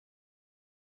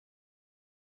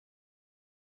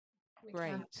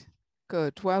Great.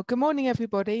 Good. Well, good morning,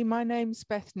 everybody. My name's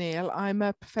Beth Neil. I'm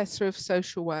a professor of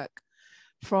social work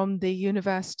from the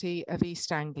University of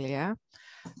East Anglia.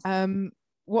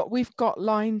 What we've got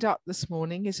lined up this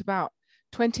morning is about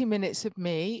 20 minutes of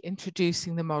me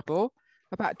introducing the model,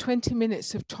 about 20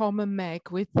 minutes of Tom and Meg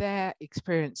with their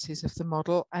experiences of the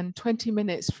model, and 20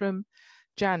 minutes from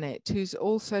Janet, who's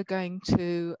also going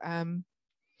to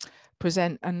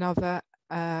present another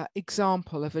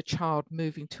example of a child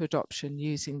moving to adoption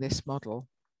using this model.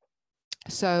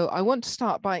 So I want to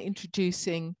start by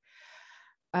introducing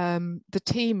the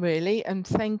team really and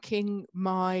thanking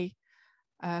my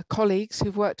colleagues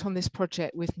who've worked on this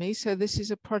project with me. So this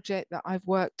is a project that I've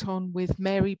worked on with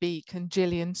Mary Beek and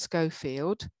Gillian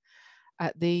Schofield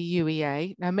at the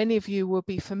UEA. Now, many of you will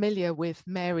be familiar with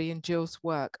Mary and Jill's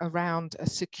work around a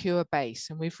secure base,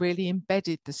 and we've really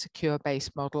embedded the secure base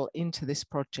model into this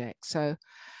project. So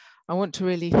I want to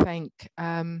really thank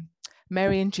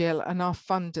Mary and Jill and our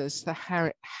funders,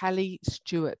 the Halley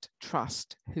Stewart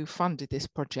Trust, who funded this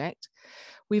project.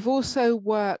 We've also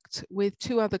worked with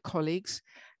two other colleagues,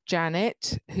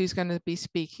 Janet, who's going to be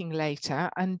speaking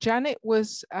later. And Janet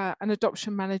was an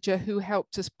adoption manager who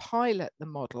helped us pilot the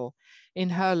model in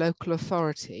her local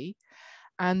authority.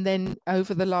 And then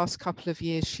over the last couple of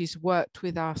years, she's worked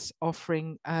with us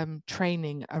offering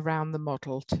training around the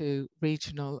model to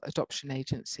regional adoption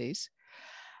agencies.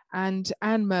 And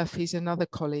Anne Murphy's another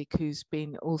colleague who's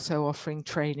been also offering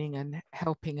training and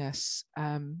helping us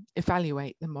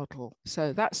evaluate the model.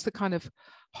 So that's the kind of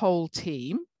whole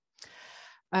team.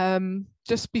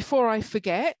 Just before I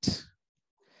forget,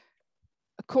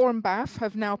 Core and BAF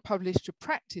have now published a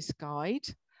practice guide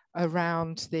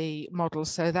around the model.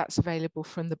 So that's available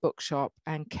from the bookshop,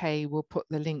 and Kay will put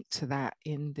the link to that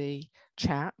in the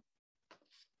chat.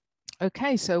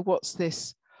 Okay, so what's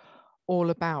this all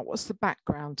about? What's the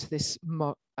background to this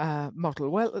model?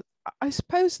 Well, I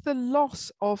suppose the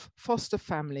loss of foster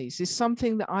families is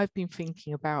something that I've been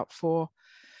thinking about for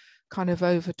kind of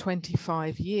over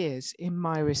 25 years in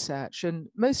my research. And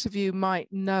most of you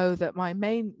might know that my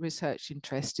main research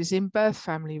interest is in birth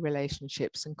family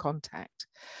relationships and contact.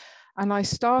 And I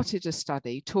started a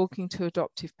study talking to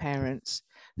adoptive parents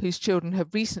whose children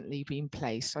have recently been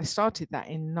placed. I started that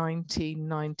in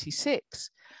 1996.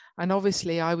 And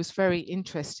obviously I was very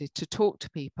interested to talk to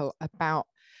people about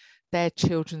their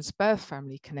children's birth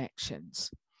family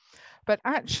connections. But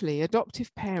actually, adoptive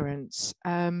parents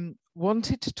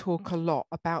wanted to talk a lot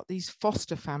about these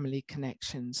foster family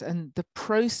connections and the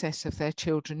process of their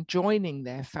children joining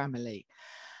their family.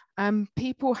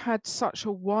 People had such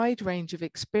a wide range of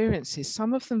experiences,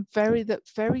 some of them very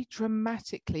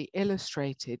dramatically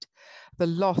illustrated the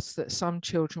loss that some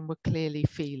children were clearly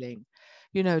feeling.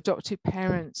 You know, adoptive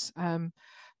parents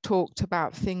talked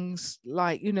about things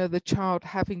like, you know, the child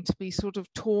having to be sort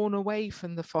of torn away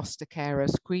from the foster carer,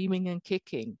 screaming and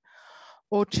kicking,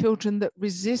 or children that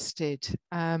resisted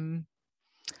that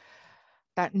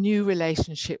new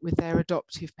relationship with their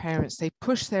adoptive parents. They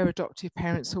pushed their adoptive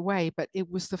parents away, but it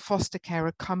was the foster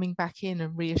carer coming back in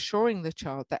and reassuring the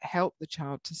child that helped the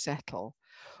child to settle.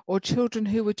 Or children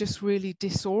who were just really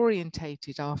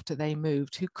disorientated after they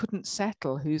moved, who couldn't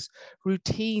settle, whose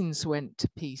routines went to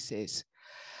pieces.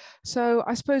 So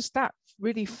I suppose that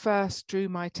really first drew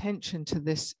my attention to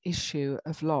this issue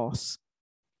of loss.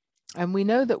 And we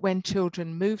know that when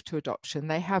children move to adoption,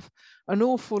 they have an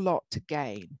awful lot to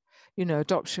gain. You know,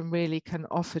 adoption really can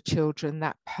offer children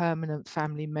that permanent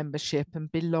family membership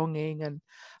and belonging and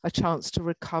a chance to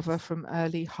recover from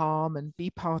early harm and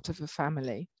be part of a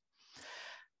family.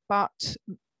 But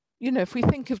you know, if we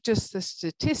think of just the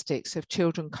statistics of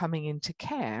children coming into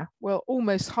care, well,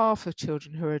 almost half of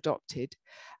children who are adopted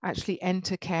actually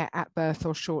enter care at birth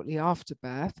or shortly after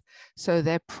birth. So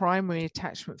their primary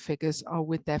attachment figures are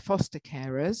with their foster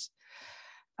carers.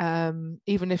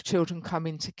 Even if children come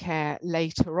into care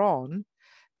later on,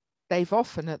 they've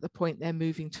often, at the point they're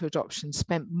moving to adoption,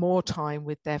 spent more time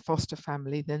with their foster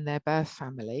family than their birth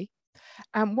family.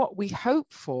 And what we hope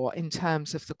for in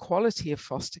terms of the quality of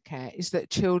foster care is that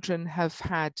children have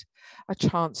had a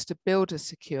chance to build a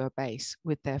secure base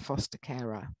with their foster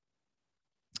carer.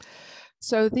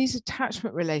 So these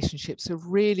attachment relationships are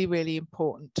really, really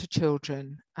important to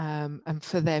children and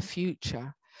for their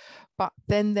future. But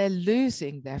then they're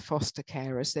losing their foster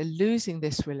carers, they're losing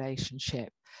this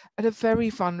relationship at a very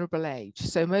vulnerable age.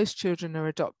 So most children are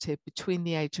adopted between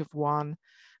the age of 1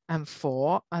 and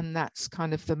 4, and that's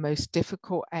kind of the most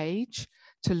difficult age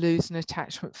to lose an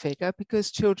attachment figure,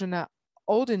 because children are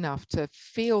old enough to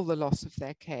feel the loss of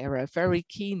their carer very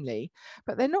keenly,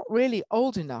 but they're not really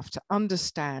old enough to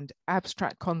understand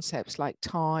abstract concepts like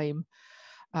time,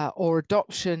 or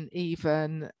adoption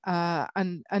even,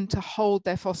 and to hold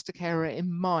their foster carer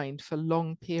in mind for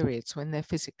long periods when they're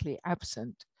physically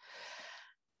absent.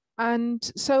 And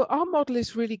so our model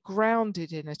is really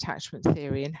grounded in attachment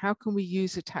theory, and how can we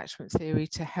use attachment theory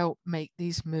to help make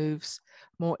these moves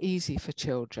more easy for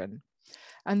children?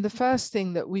 And the first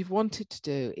thing that we've wanted to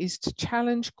do is to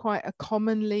challenge quite a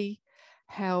commonly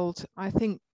held, I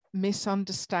think,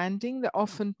 misunderstanding that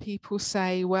often people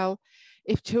say, well,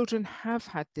 if children have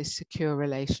had this secure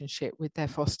relationship with their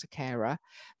foster carer,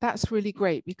 that's really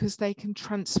great because they can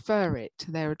transfer it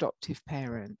to their adoptive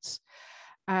parents.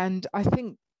 And I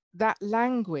think that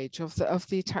language of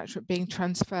the attachment being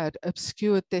transferred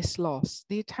obscured this loss.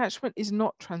 The attachment is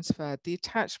not transferred. The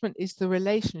attachment is the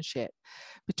relationship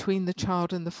between the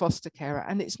child and the foster carer,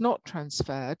 and it's not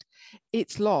transferred.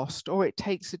 It's lost, or it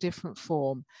takes a different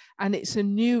form, and it's a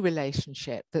new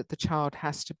relationship that the child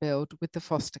has to build with the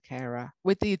foster carer,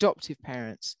 with the adoptive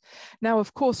parents. Now,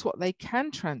 of course, what they can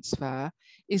transfer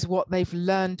is what they've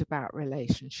learned about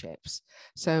relationships.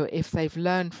 So if they've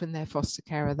learned from their foster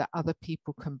carer that other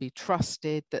people can be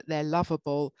trusted, that they're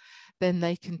lovable, then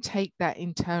they can take that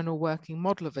internal working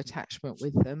model of attachment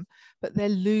with them, but they're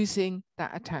losing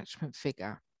that attachment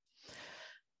figure.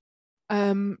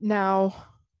 Now,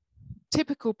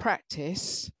 typical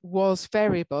practice was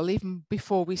variable even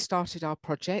before we started our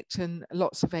project, and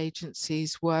lots of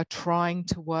agencies were trying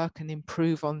to work and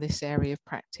improve on this area of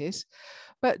practice.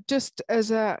 But just as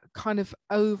a kind of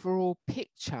overall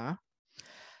picture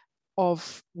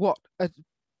of what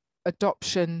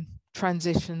adoption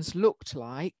transitions looked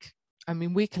like, I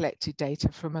mean, we collected data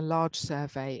from a large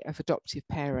survey of adoptive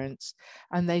parents,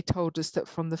 and they told us that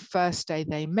from the first day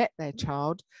they met their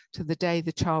child to the day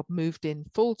the child moved in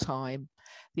full time,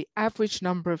 the average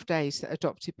number of days that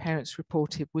adoptive parents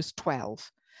reported was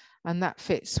 12. And that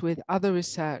fits with other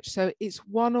research. So it's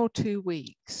 1 or 2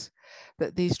 weeks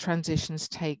that these transitions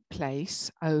take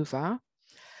place over.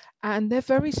 And they're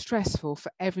very stressful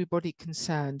for everybody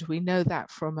concerned. We know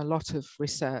that from a lot of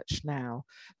research now,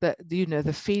 that, you know,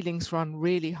 the feelings run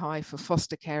really high for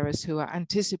foster carers who are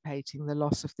anticipating the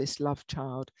loss of this loved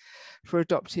child. For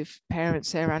adoptive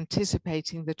parents, they're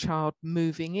anticipating the child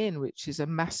moving in, which is a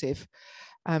massive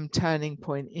turning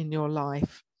point in your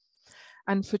life.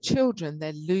 And for children,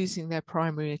 they're losing their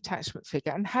primary attachment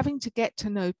figure and having to get to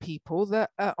know people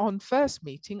that on first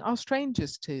meeting are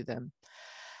strangers to them.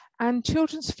 And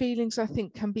children's feelings, I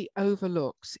think, can be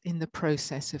overlooked in the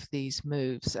process of these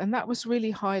moves. And that was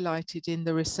really highlighted in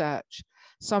the research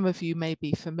some of you may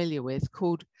be familiar with,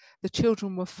 called The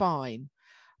Children Were Fine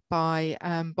by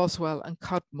Boswell and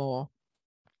Cudmore.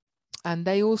 And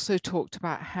they also talked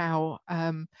about how,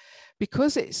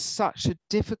 because it's such a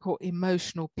difficult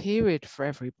emotional period for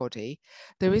everybody,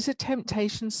 there is a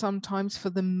temptation sometimes for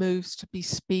the moves to be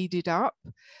speeded up,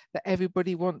 that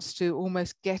everybody wants to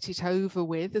almost get it over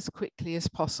with as quickly as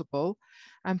possible.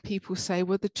 And people say,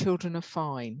 well, the children are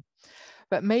fine.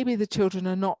 But maybe the children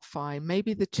are not fine.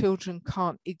 Maybe the children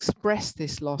can't express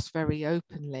this loss very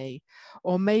openly.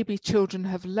 Or maybe children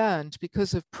have learned,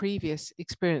 because of previous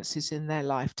experiences in their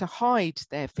life, to hide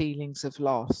their feelings of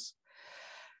loss.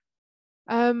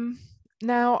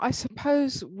 Now, I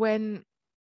suppose when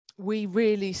we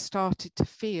really started to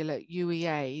feel at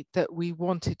UEA that we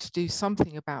wanted to do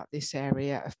something about this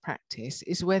area of practice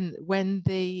is when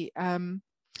the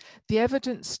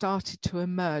evidence started to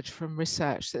emerge from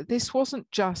research that this wasn't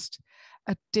just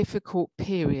a difficult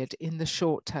period in the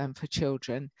short term for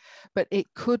children, but it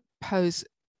could pose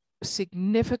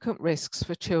significant risks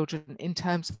for children in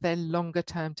terms of their longer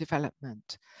term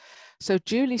development. So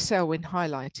Julie Selwyn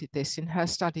highlighted this in her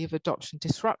study of adoption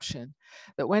disruption,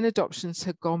 that when adoptions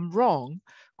had gone wrong,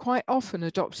 quite often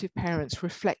adoptive parents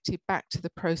reflected back to the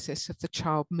process of the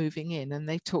child moving in, and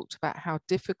they talked about how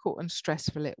difficult and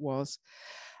stressful it was,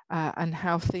 and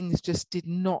how things just did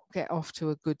not get off to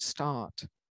a good start.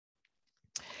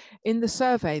 In the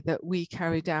survey that we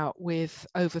carried out with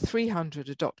over 300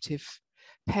 adoptive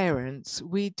parents,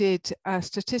 we did a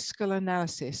statistical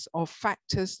analysis of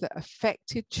factors that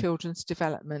affected children's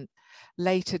development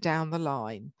later down the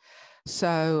line.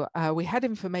 So we had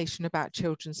information about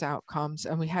children's outcomes,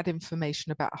 and we had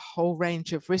information about a whole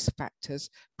range of risk factors,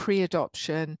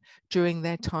 pre-adoption, during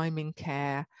their time in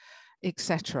care,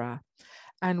 etc.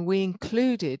 And we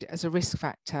included as a risk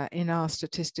factor in our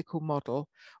statistical model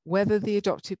whether the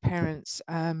adoptive parents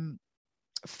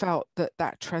felt that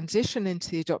that transition into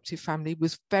the adoptive family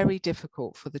was very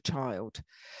difficult for the child.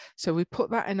 So we put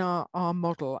that in our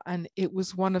model, and it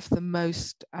was one of the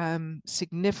most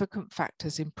significant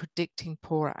factors in predicting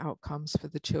poorer outcomes for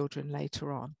the children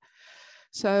later on.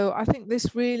 So I think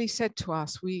this really said to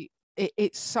us,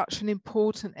 it's such an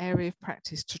important area of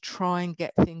practice to try and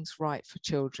get things right for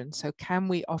children. So can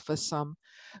we offer some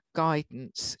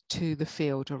guidance to the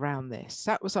field around this?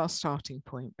 That was our starting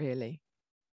point, really.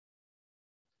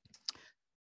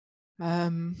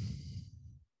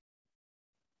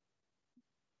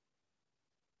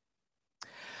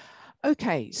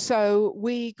 Okay, so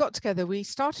we got together, we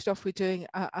started off with doing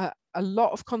a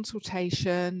lot of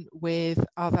consultation with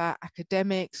other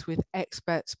academics, with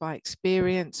experts by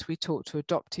experience. We talked to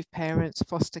adoptive parents,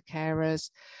 foster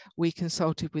carers. We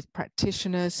consulted with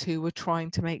practitioners who were trying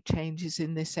to make changes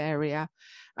in this area.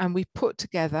 And we put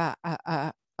together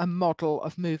a model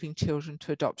of moving children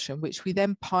to adoption, which we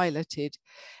then piloted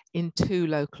in 2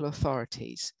 local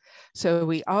authorities. So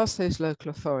we asked those local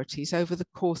authorities over the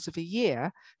course of a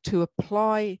year to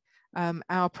apply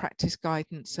our practice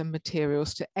guidance and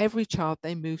materials to every child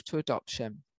they moved to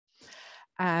adoption.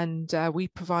 And we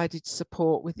provided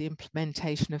support with the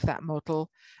implementation of that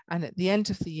model. And at the end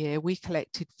of the year, we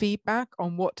collected feedback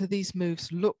on what do these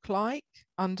moves look like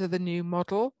under the new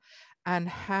model, and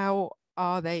how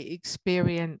are they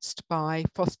experienced by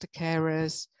foster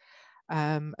carers,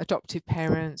 adoptive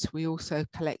parents. We also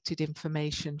collected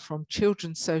information from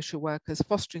children's social workers,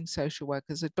 fostering social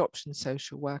workers, adoption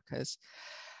social workers.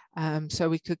 So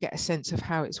we could get a sense of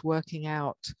how it's working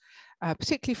out,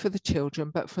 particularly for the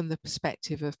children, but from the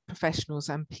perspective of professionals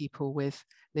and people with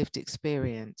lived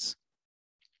experience.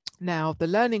 Now, the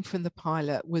learning from the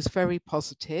pilot was very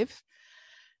positive.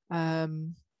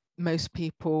 Most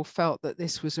people felt that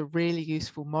this was a really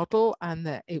useful model and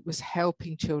that it was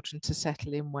helping children to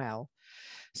settle in well.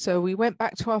 So we went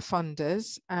back to our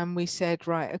funders and we said,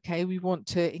 right, okay, we want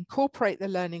to incorporate the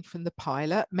learning from the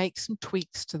pilot, make some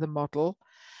tweaks to the model,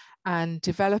 and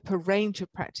develop a range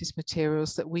of practice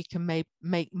materials that we can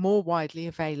make more widely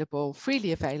available,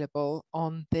 freely available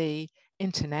on the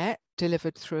internet,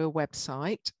 delivered through a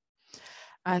website.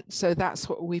 And so that's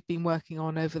what we've been working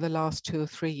on over the last 2 or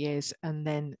 3 years, and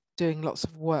then doing lots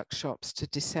of workshops to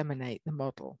disseminate the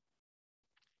model.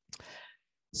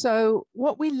 So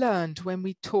what we learned when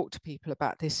we talked to people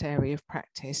about this area of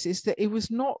practice is that it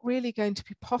was not really going to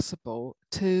be possible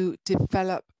to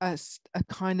develop a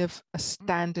kind of a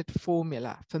standard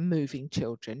formula for moving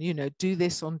children. You know, do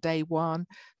this on day 1,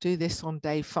 do this on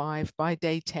day 5, by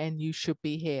day 10 you should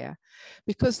be here,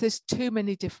 because there's too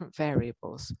many different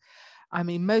variables. I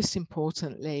mean, most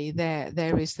importantly,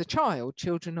 there is the child.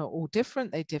 Children are all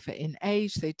different. They differ in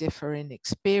age, they differ in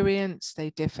experience, they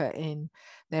differ in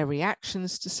their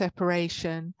reactions to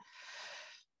separation.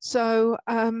 So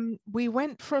we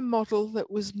went for a model that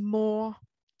was more,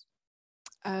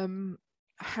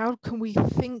 how can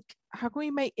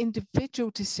we make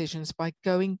individual decisions by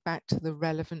going back to the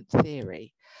relevant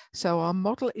theory? So our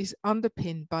model is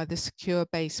underpinned by the secure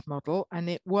base model, and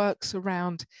it works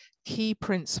around key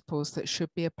principles that should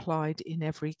be applied in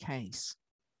every case.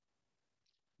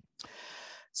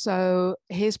 So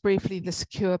here's briefly the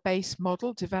secure base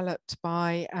model developed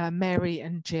by Mary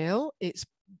and Jill. It's,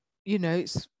 you know,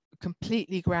 it's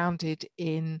completely grounded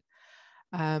in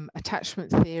attachment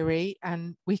theory,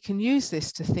 and we can use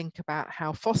this to think about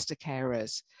how foster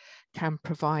carers can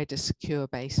provide a secure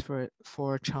base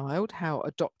for a child, how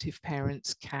adoptive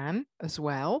parents can as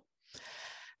well.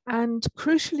 And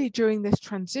crucially, during this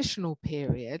transitional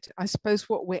period, I suppose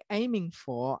what we're aiming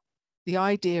for, the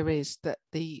idea is that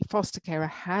the foster carer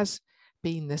has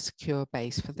been the secure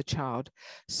base for the child.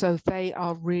 So they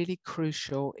are really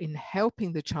crucial in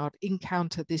helping the child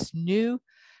encounter this new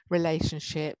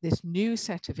relationship, this new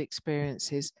set of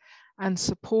experiences, and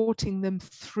supporting them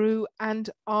through and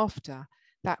after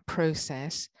that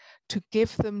process to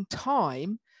give them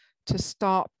time to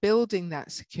start building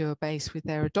that secure base with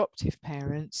their adoptive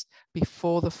parents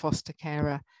before the foster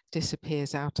carer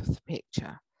disappears out of the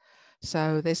picture.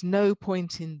 So there's no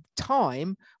point in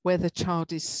time where the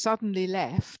child is suddenly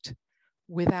left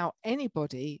without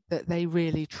anybody that they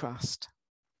really trust.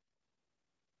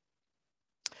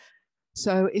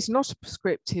 So it's not a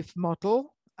prescriptive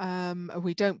model.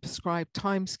 We don't prescribe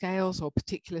timescales or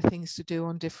particular things to do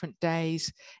on different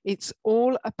days. It's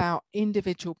all about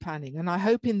individual planning. And I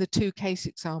hope in the 2 case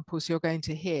examples you're going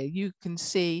to hear, you can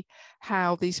see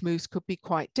how these moves could be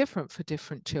quite different for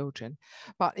different children.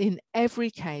 But in every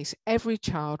case, every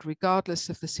child, regardless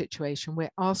of the situation,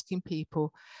 we're asking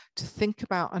people to think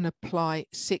about and apply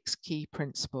 6 key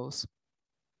principles.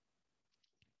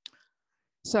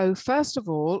 So first of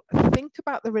all, think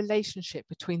about the relationship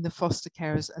between the foster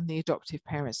carers and the adoptive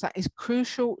parents. That is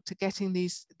crucial to getting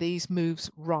these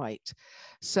moves right.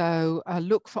 So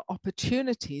look for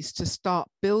opportunities to start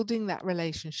building that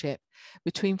relationship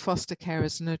between foster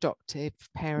carers and adoptive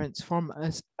parents from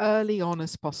as early on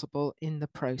as possible in the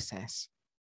process.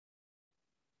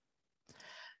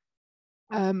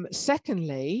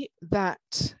 Secondly,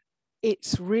 that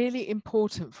it's really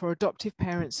important for adoptive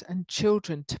parents and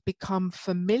children to become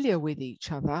familiar with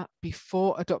each other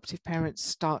before adoptive parents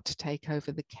start to take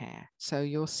over the care. So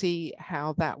you'll see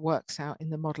how that works out in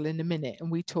the model in a minute.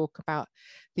 And we talk about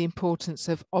the importance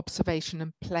of observation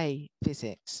and play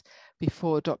visits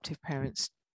before adoptive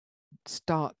parents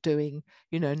start doing,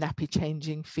 nappy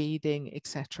changing, feeding,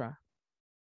 etc.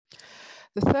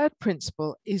 The third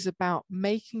principle is about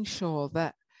making sure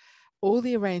that all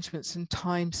the arrangements and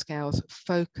timescales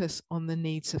focus on the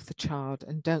needs of the child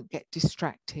and don't get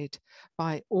distracted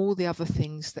by all the other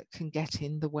things that can get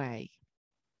in the way.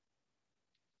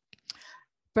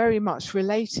 Very much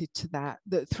related to that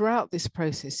throughout this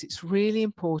process, it's really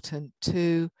important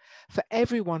for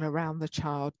everyone around the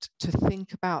child to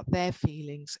think about their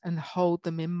feelings and hold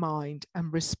them in mind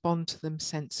and respond to them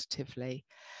sensitively.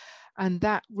 And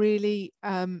that really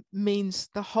means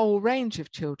the whole range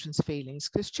of children's feelings,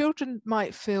 because children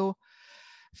might feel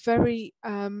very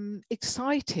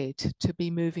excited to be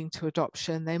moving to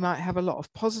adoption. They might have a lot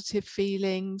of positive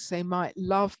feelings. They might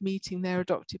love meeting their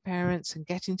adoptive parents and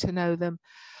getting to know them.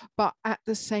 But at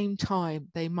the same time,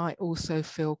 they might also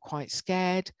feel quite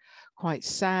scared, quite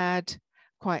sad,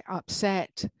 quite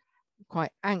upset,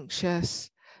 quite anxious.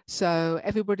 So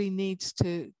everybody needs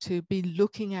to be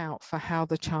looking out for how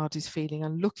the child is feeling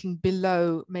and looking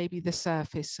below maybe the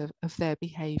surface of their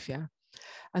behavior,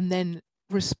 and then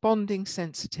responding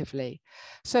sensitively.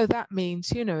 So that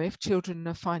means, if children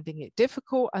are finding it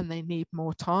difficult and they need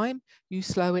more time, you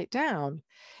slow it down.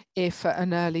 If at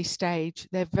an early stage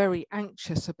they're very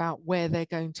anxious about where they're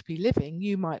going to be living,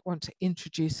 you might want to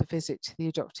introduce a visit to the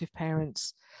adoptive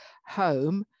parents'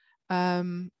 home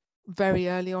very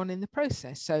early on in the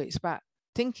process. So it's about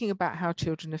thinking about how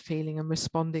children are feeling and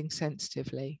responding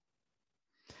sensitively.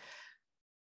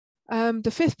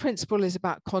 The fifth principle is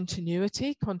about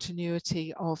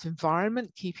continuity of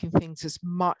environment, keeping things as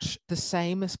much the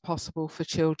same as possible for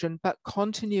children, but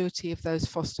continuity of those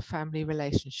foster family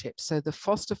relationships. So the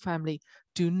foster family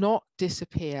do not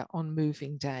disappear on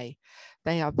moving day.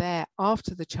 They are there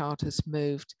after the child has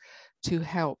moved to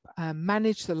help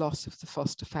manage the loss of the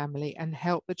foster family and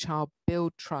help the child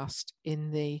build trust in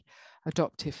the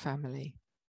adoptive family.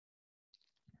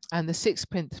 And the sixth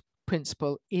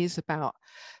principle is about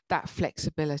that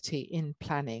flexibility in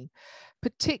planning,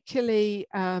 particularly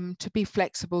to be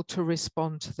flexible to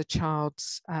respond to the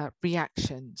child's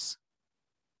reactions.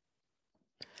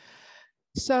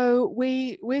 So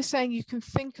we're saying you can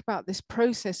think about this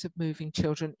process of moving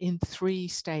children in 3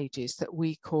 stages that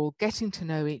we call getting to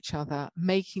know each other,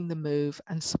 making the move,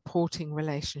 and supporting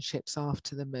relationships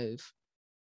after the move.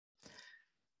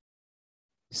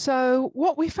 So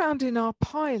what we found in our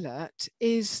pilot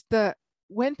is that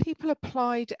when people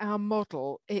applied our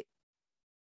model, it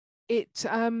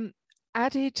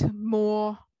added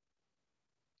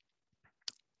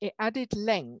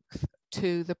length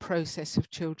to the process of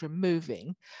children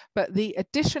moving, but the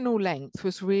additional length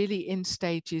was really in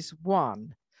stages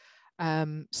 1.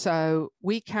 So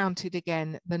we counted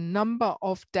again the number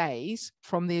of days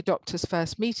from the adopters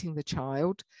first meeting the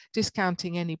child,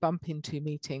 discounting any bump into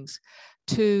meetings,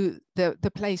 to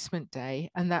the placement day,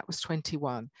 and that was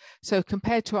 21. So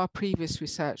compared to our previous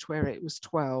research where it was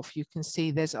 12, you can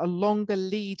see there's a longer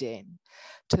lead in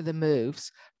to the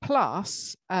moves,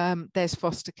 plus there's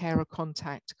foster carer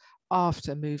contact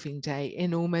after moving day.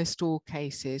 In almost all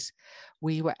cases,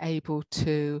 we were able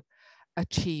to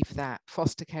achieve that,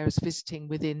 foster carers visiting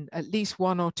within at least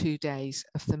 1 or 2 days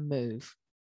of the move.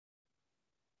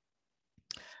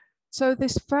 So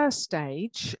this first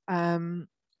stage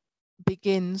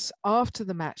begins after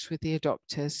the match with the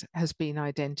adopters has been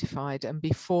identified and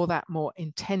before that more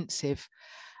intensive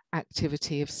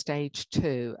activity of stage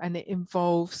 2, and it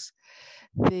involves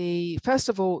first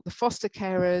of all, the foster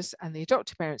carers and the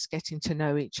adoptive parents getting to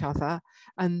know each other,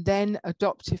 and then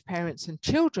adoptive parents and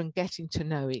children getting to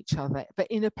know each other, but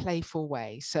in a playful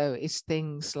way. So it's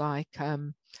things like,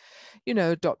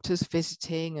 adopters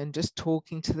visiting and just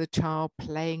talking to the child,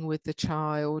 playing with the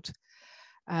child,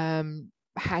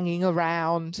 hanging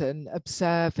around and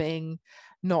observing,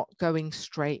 not going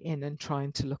straight in and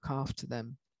trying to look after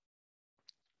them.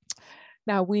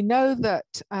 Now, we know that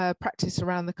practice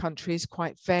around the country is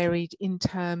quite varied in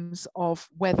terms of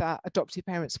whether adoptive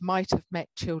parents might have met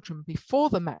children before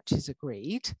the match is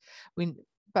agreed.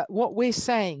 But what we're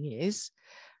saying is,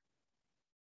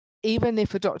 even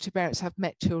if adoptive parents have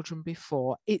met children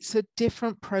before, it's a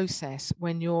different process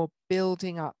when you're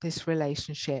building up this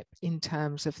relationship in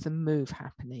terms of the move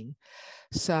happening.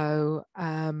 So,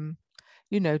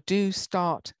 you know, do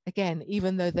start again,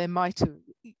 even though there might have,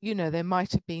 you know, there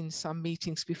might have been some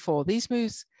meetings before. These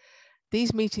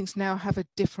meetings now have a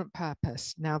different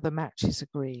purpose. Now the match is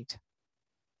agreed.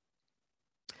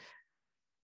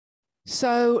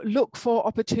 So look for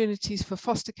opportunities for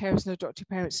foster carers and adoptive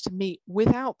parents to meet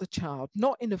without the child,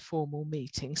 not in a formal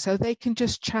meeting, so they can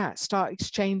just chat, start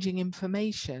exchanging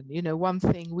information. You know, one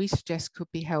thing we suggest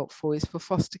could be helpful is for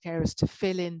foster carers to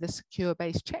fill in the secure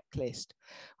base checklist,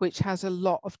 which has a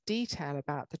lot of detail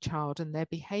about the child and their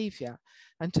behaviour,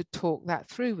 and to talk that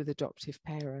through with adoptive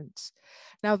parents.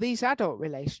 Now, these adult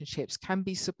relationships can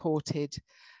be supported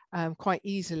quite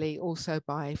easily also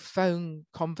by phone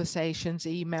conversations,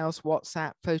 emails,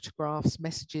 WhatsApp, photographs,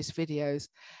 messages, videos.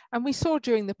 And we saw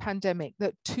during the pandemic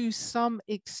that to some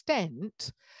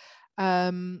extent,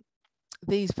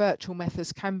 these virtual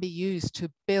methods can be used to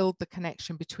build the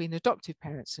connection between adoptive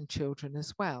parents and children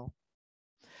as well.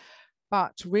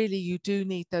 But really, you do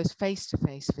need those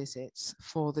face-to-face visits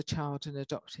for the child and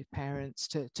adoptive parents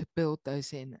to build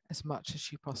those in as much as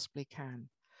you possibly can.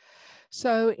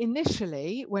 So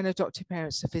initially, when adoptive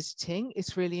parents are visiting,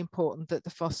 it's really important that the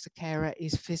foster carer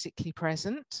is physically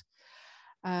present,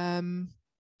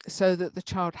 so that the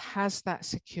child has that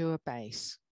secure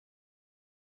base.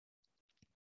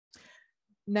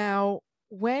 Now,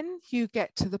 when you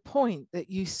get to the point that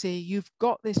you see you've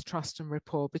got this trust and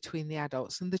rapport between the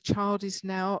adults and the child is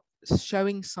now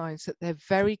showing signs that they're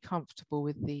very comfortable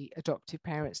with the adoptive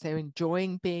parents, they're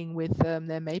enjoying being with them,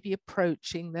 they're maybe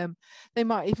approaching them, they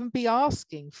might even be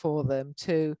asking for them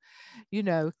to, you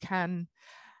know, can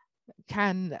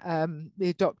the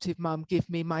adoptive mum give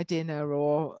me my dinner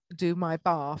or do my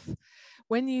bath?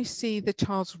 When you see the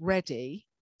child's ready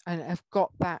and have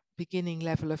got that beginning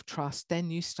level of trust,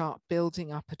 then you start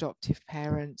building up adoptive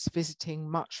parents, visiting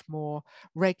much more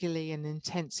regularly and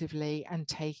intensively and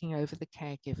taking over the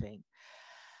caregiving.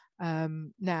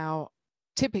 Now,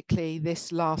 typically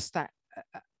this lasts that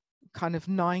kind of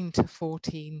 9 to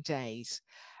 14 days,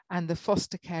 and the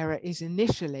foster carer is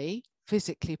initially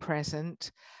physically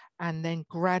present and then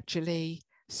gradually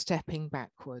stepping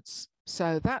backwards.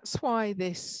 So that's why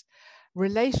this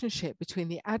relationship between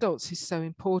the adults is so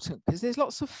important, because there's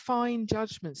lots of fine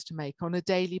judgments to make on a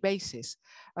daily basis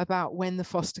about when the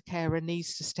foster carer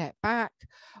needs to step back,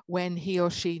 when he or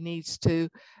she needs to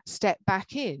step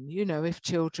back in. You know, if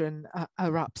children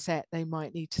are upset, they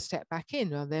might need to step back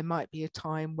in, or there might be a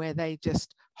time where they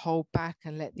just hold back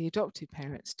and let the adoptive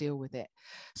parents deal with it.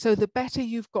 So the better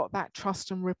you've got that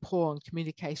trust and rapport and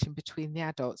communication between the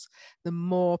adults, the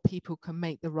more people can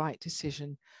make the right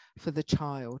decision for the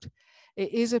child.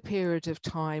 It is a period of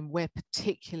time where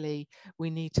particularly we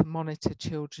need to monitor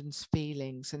children's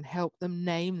feelings and help them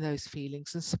name those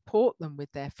feelings and support them with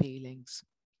their feelings.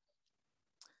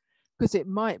 Because it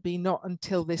might be not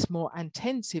until this more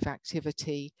intensive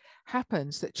activity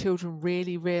happens that children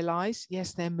really realise,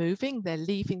 yes, they're moving, they're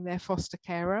leaving their foster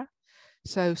carer.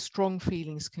 So strong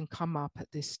feelings can come up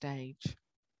at this stage.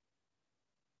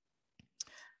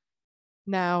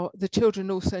 Now, the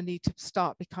children also need to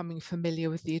start becoming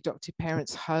familiar with the adoptive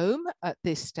parent's home at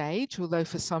this stage, although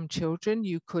for some children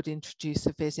you could introduce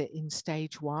a visit in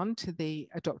stage 1 to the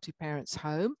adoptive parent's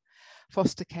home.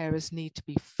 Foster carers need to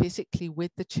be physically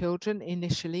with the children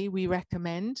initially, we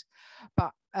recommend,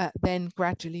 but then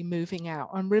gradually moving out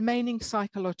and remaining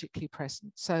psychologically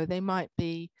present. So they might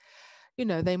be, you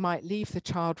know, they might leave the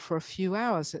child for a few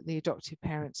hours at the adoptive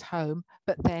parent's home,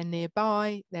 but they're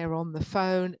nearby, they're on the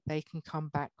phone, they can come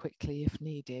back quickly if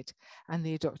needed. And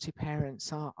the adoptive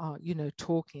parents are you know,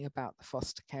 talking about the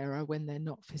foster carer when they're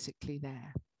not physically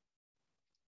there.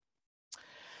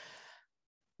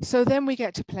 So then we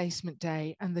get to placement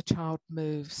day and the child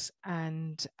moves,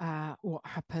 and what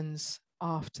happens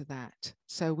after that.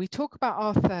 So we talk about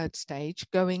our third stage,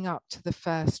 going up to the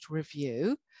first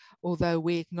review, although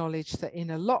we acknowledge that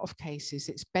in a lot of cases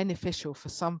it's beneficial for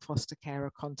some foster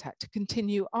carer contact to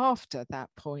continue after that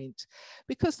point,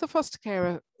 because the foster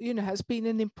carer, you know, has been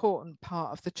an important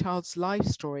part of the child's life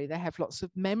story. They have lots of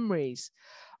memories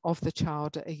of the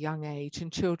child at a young age,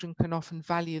 and children can often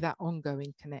value that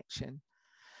ongoing connection.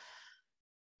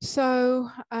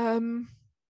 So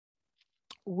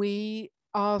we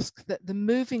ask that the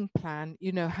moving plan,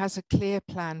 has a clear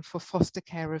plan for foster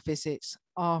carer visits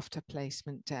after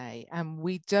placement day. And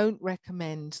we don't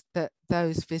recommend that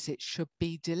those visits should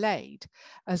be delayed,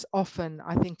 as often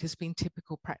I think has been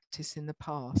typical practice in the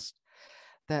past,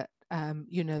 that,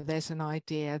 there's an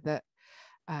idea that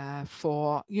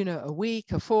for, a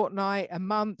week, a fortnight, a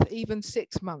month, even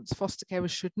 6 months, foster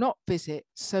carers should not visit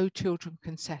so children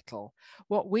can settle.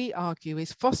 What we argue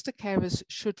is foster carers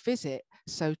should visit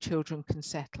so children can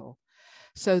settle.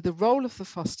 So the role of the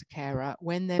foster carer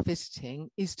when they're visiting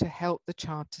is to help the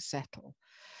child to settle.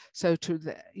 So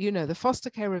the foster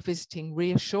carer visiting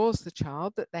reassures the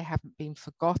child that they haven't been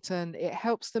forgotten. It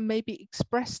helps them maybe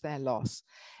express their loss.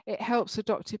 It helps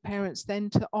adoptive parents then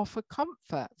to offer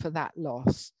comfort for that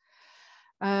loss.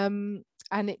 And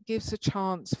it gives a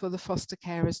chance for the foster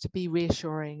carers to be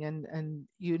reassuring and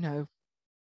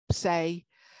say,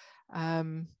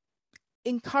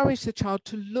 encourage the child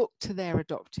to look to their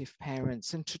adoptive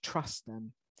parents and to trust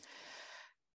them.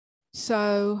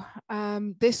 So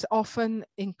this often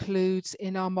includes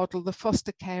in our model the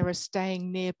foster carer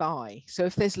staying nearby. So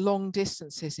if there's long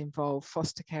distances involved,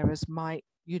 foster carers might,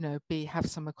 have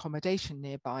some accommodation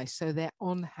nearby, so they're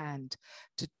on hand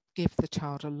to give the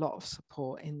child a lot of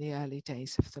support in the early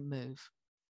days of the move.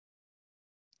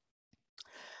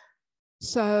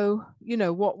 So,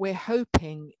 what we're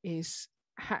hoping is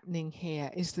happening here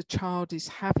is the child is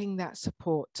having that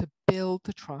support to build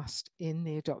the trust in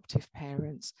the adoptive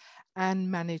parents and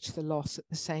manage the loss at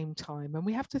the same time. And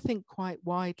we have to think quite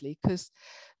widely, because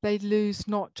they lose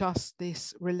not just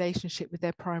this relationship with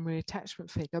their primary attachment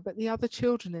figure, but the other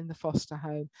children in the foster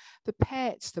home, the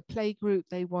pets, the play group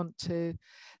they went to.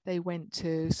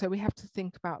 So we have to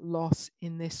think about loss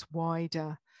in this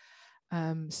wider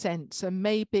sense. And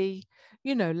maybe,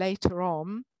 later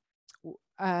on,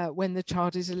 when the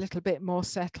child is a little bit more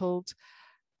settled,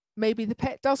 maybe the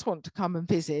pet does want to come and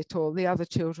visit, or the other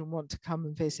children want to come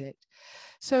and visit.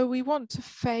 So we want to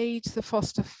fade the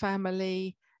foster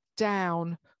family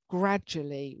down,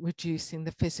 gradually reducing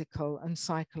the physical and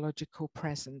psychological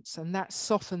presence, and that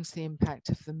softens the impact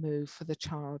of the move for the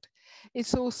child.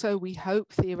 It's also, we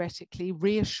hope, theoretically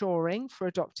reassuring for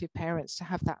adoptive parents to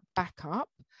have that backup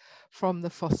from the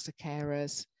foster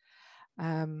carers.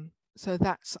 So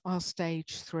that's our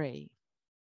stage 3.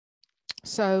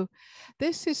 So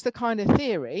this is the kind of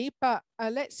theory, but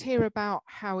let's hear about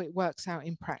how it works out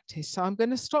in practice. So I'm going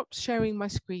to stop sharing my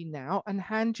screen now and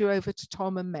hand you over to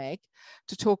Tom and Meg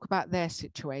to talk about their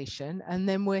situation, and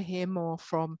then we'll hear more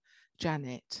from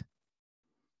Janet.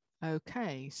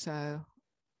 Okay, so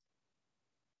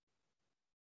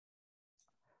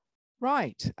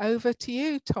right, over to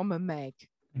you, Tom and Meg.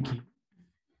 Thank you.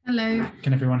 Hello.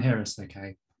 Can everyone hear us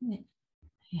okay? Yeah.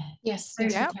 Yes.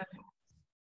 Yeah.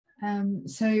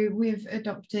 So we've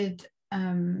adopted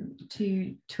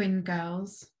 2 twin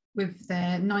girls.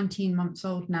 They're 19 months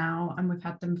old now, and we've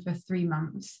had them for 3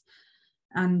 months.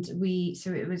 And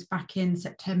so it was back in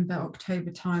September, October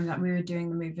time that we were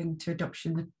doing the moving to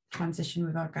adoption, the transition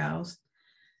with our girls.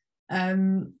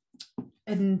 And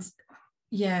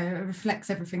yeah, it reflects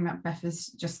everything that Beth has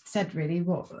just said, really,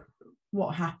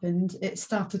 what happened. It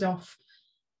started off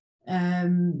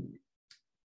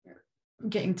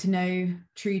getting to know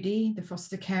Trudy, the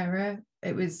foster carer.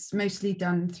 It was mostly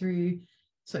done through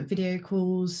sort of video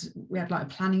calls. We had like a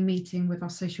planning meeting with our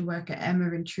social worker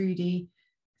Emma and Trudy,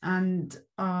 and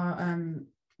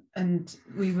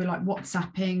we were like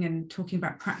WhatsApping and talking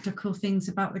about practical things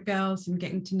about the girls and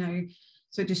getting to know.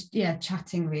 So just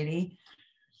chatting really.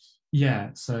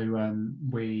 Yeah. So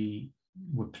we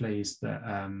were pleased that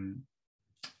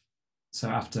so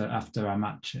after our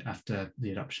match, after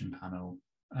the adoption panel,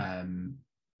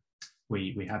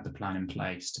 we had the plan in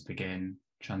place to begin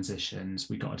transitions.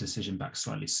 We got a decision back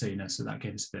slightly sooner, so that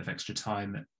gave us a bit of extra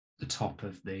time at the top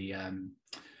of the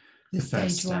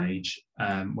first stage,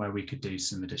 where we could do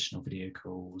some additional video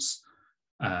calls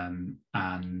and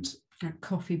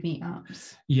coffee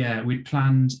meetups. Yeah, we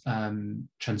planned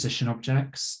transition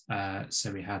objects.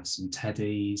 So we had some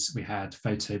teddies, we had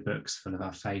photo books full of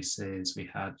our faces, we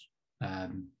had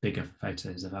bigger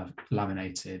photos of our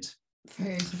laminated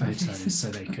photos so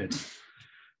they could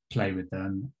play with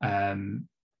them.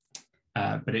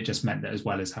 But it just meant that as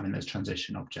well as having those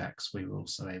transition objects, we were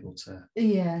also able to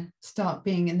start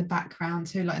being in the background.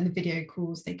 So like in the video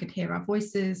calls, they could hear our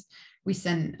voices. We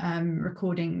sent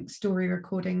story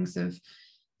recordings of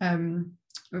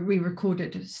we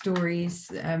recorded stories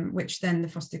which then the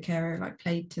foster carer like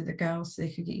played to the girls so they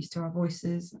could get used to our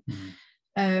voices.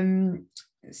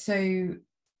 So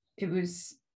it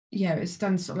was it's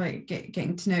done sort of like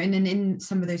getting to know. And then in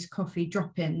some of those coffee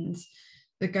drop-ins,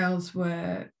 the girls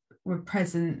were were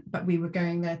present, but we were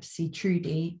going there to see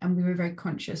Trudy, and we were very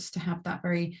conscious to have that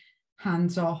very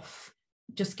hands-off,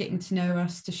 just getting to know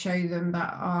us, to show them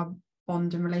that our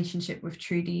bond and relationship with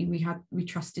Trudy, we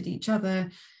trusted each other,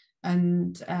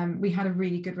 and we had a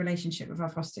really good relationship with our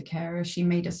foster carer. She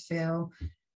made us feel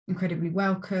incredibly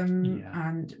welcome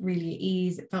and really at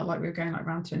ease. It felt like we were going like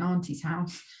round to an auntie's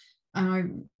house, and I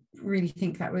really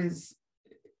think that was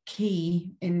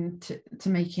key to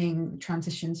making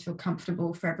transitions feel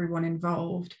comfortable for everyone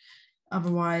involved.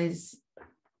 Otherwise,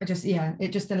 it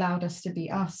just allowed us to be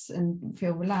us and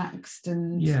feel relaxed.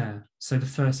 And so the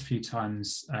first few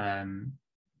times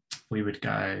we would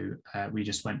go, we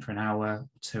just went for an hour,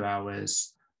 2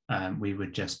 hours. We were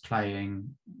just playing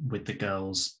with the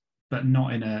girls, but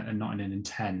not in an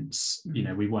intense,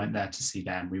 we weren't there to see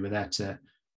them. We were there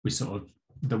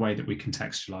the way that we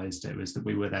contextualized it was that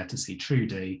we were there to see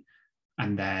Trudy,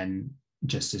 and then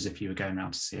just as if you were going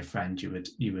around to see a friend, you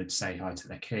would say hi to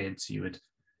their kids, you would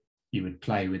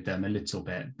play with them a little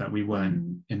bit, but we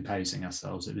weren't imposing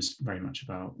ourselves. It was very much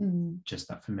about just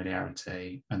that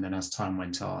familiarity. And then as time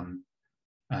went on,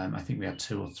 I think we had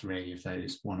 2 or 3 of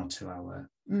those 1 or 2 hour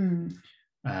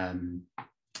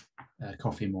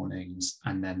coffee mornings,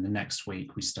 and then the next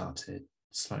week we started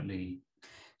slightly.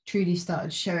 Trudy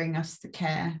started showing us the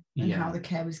care and how the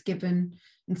care was given,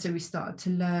 and so we started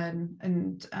to learn.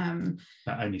 And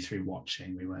but only through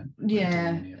watching. We weren't doing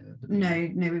any of it. No,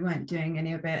 we weren't doing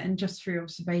any of it, and just through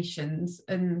observations.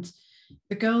 And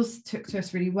the girls took to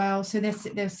us really well. So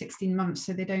they're 16 months,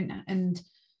 so they don't,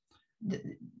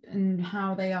 and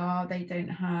how they are, their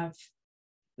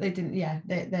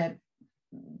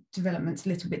development's a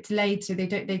little bit delayed, so they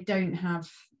don't have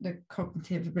the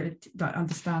cognitive ability, like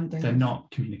understanding. They're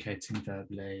not communicating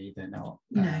verbally. They're not.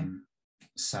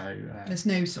 So there's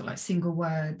no sort of like single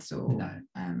words or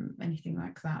anything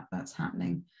like that that's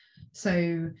happening.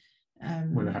 So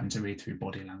we were having to read through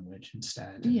body language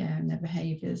instead. And their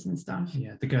behaviours and stuff.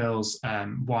 The girls.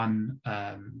 One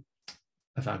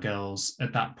of our girls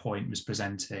at that point was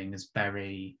presenting as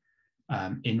very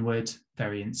inward,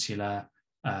 very insular.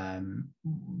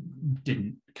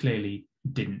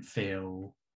 Didn't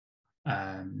feel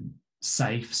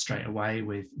safe straight away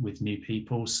with new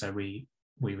people, so we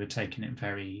were taking it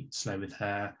very slow with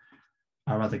her.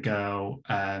 Our other girl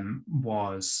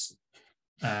was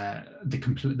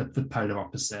the polar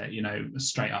opposite,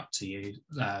 straight up to you,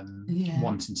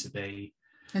 wanting to be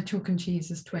a chalk and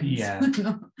cheese as twins.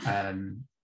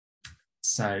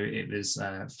 So it was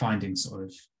finding sort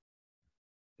of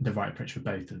the right approach for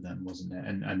both of them, wasn't it?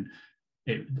 And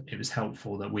it was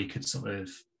helpful that we could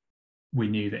we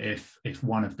knew that if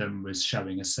one of them was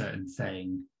showing a certain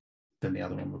thing, then the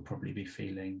other one would probably be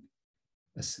feeling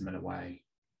a similar way.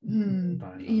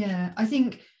 I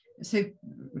think so.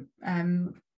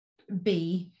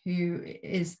 B, who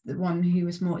is the one who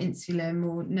was more insular,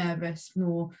 more nervous,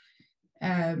 more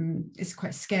is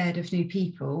quite scared of new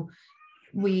people.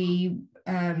 We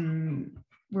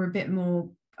were a bit more,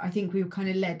 I think we were kind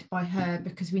of led by her,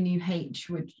 because we knew H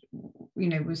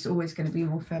was always going to be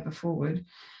more further forward.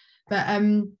 But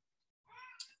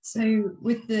so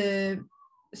we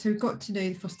got to know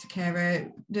the foster carer.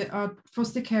 Our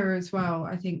foster carer as well,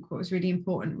 I think what was really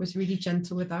important, was really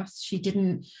gentle with us. She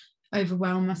didn't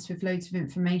overwhelm us with loads of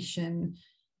information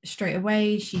straight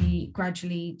away. She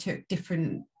gradually took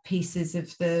different pieces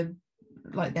of their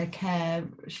care.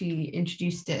 She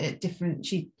introduced it at different,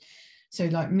 so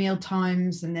like meal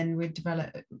times, and then we'd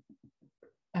develop,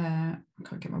 I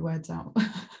can't get my words out.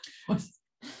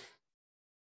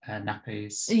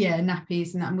 Nappies.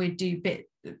 Nappies, and we'd do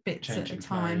bits changing at a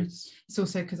time. clothes. It's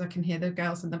also because I can hear the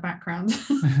girls in the background.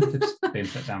 They're just being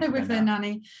put down with their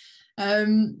nanny.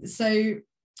 So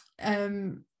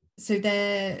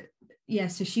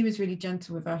she was really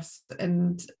gentle with us,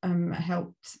 and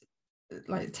helped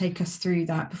take us through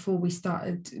that before we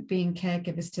started being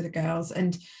caregivers to the girls.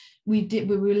 And we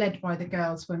were led by the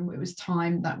girls when it was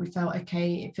time that we felt,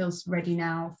 okay, it feels ready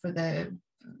now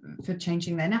for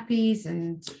changing their nappies.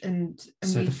 And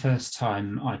so the first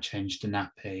time I changed a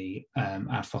nappy,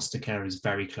 our foster carer was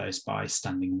very close by,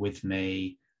 standing with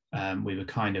me. We were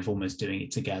kind of almost doing it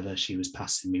together. She was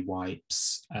passing me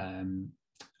wipes, and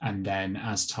then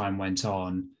as time went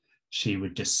on, she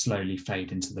would just slowly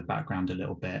fade into the background a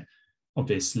little bit.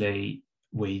 Obviously,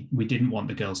 we didn't want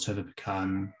the girls to ever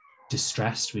become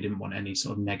distressed. We didn't want any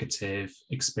sort of negative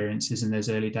experiences in those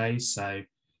early days. So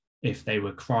if they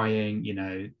were crying,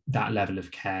 that level of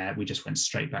care, we just went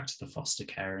straight back to the foster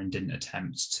carer and didn't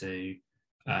attempt to,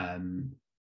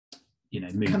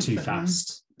 move too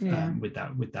fast with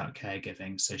that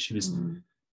caregiving. So she was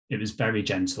it was very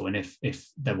gentle, and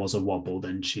if there was a wobble,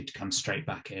 then she'd come straight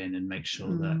back in and make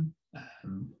sure that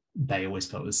they always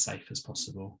felt as safe as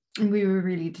possible. And we were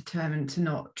really determined to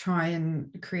not try and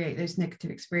create those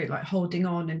negative experience, like holding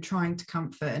on and trying to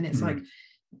comfort. And it's like,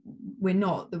 we're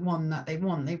not the one that they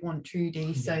want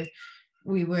Trudy. So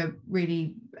we were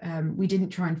really, we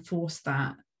didn't try and force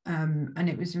that. And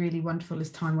it was really wonderful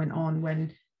as time went on,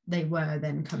 when they were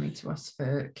then coming to us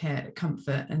for care,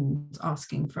 comfort, and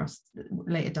asking for us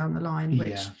later down the line,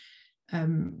 which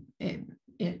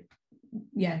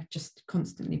just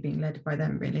constantly being led by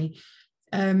them, really.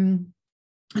 And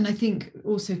I think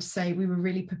also to say, we were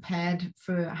really prepared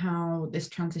for how this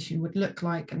transition would look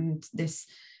like, and this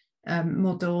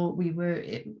model,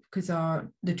 because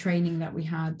the training that we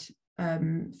had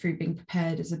through being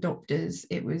prepared as adopters,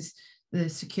 it was the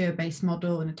secure base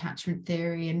model and attachment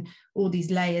theory and all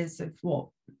these layers of what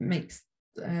makes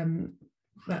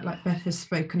that, like Beth has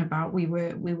spoken about, we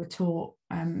were taught,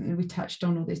 we touched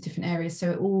on all these different areas,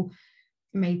 so it all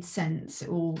made sense. It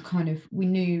all kind of, we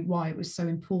knew why it was so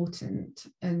important,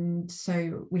 and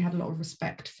so we had a lot of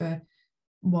respect for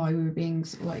why we were being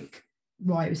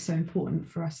why it was so important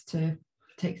for us to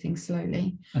take things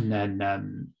slowly. And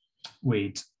then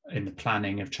we'd, in the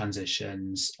planning of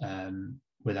transitions,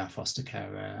 with our foster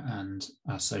carer and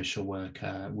our social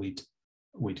worker, we'd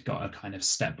got a kind of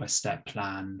step-by-step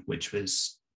plan, which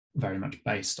was very much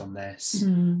based on this.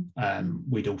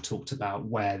 We'd all talked about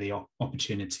where the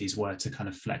opportunities were to kind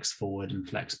of flex forward and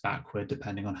flex backward,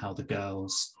 depending on how the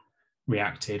girls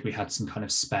reacted. We had some kind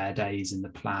of spare days in the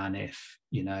plan if,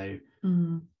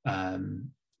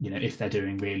 if they're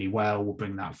doing really well, we'll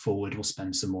bring that forward. We'll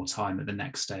spend some more time at the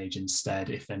next stage instead.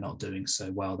 If they're not doing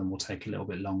so well, then we'll take a little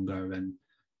bit longer. And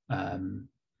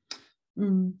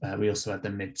we also had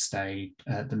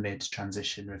the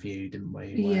mid-transition review, didn't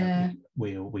we?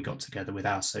 Where we got together with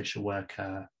our social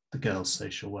worker, the girls'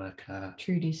 social worker,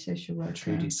 Trudy's social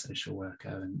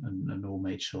worker, and all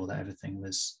made sure that everything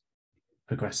was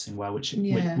progressing well,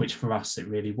 which for us it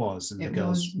really was, and the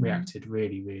girls reacted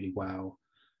really, really well.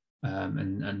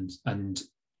 And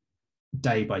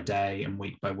day by day and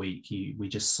week by week, we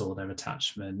just saw their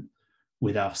attachment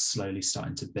with us slowly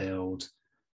starting to build.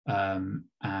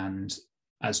 And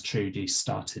as Trudy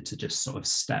started to just sort of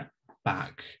step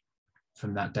back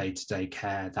from that day-to-day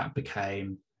care, that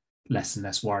became less and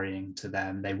less worrying to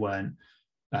them. They weren't,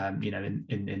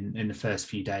 in the first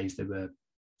few days, they were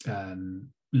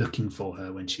looking for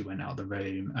her when she went out of the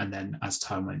room, and then as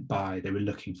time went by, they were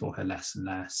looking for her less and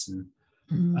less,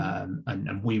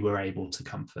 and we were able to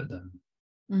comfort them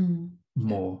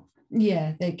more.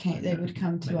 Yeah, they would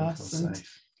come to us, and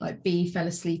like B fell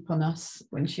asleep on us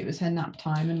when it was her nap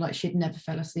time, and like she'd never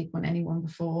fell asleep on anyone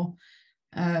before,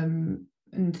 and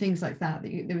things like that.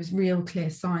 There was real clear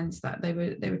signs that they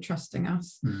were trusting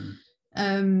us.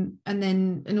 And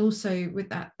also with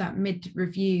that mid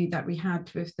review that we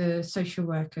had with the social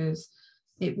workers,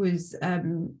 it was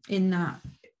in that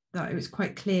it was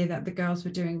quite clear that the girls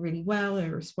were doing really well, they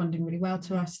were responding really well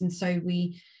to us, and so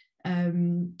we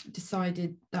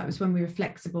decided, that was when we were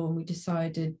flexible, and we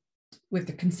decided, with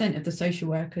the consent of the social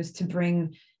workers, to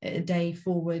bring a day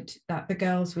forward that the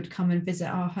girls would come and visit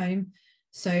our home.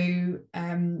 So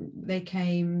they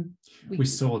came. We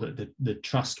saw that the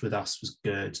trust with us was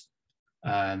good.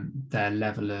 Their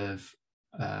level of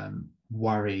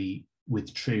worry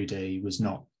with Trudy was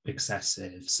not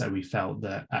excessive, so we felt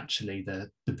that actually the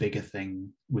bigger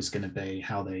thing was going to be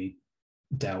how they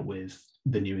dealt with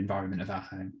the new environment of our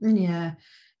home.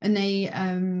 And they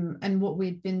and what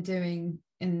we'd been doing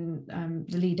in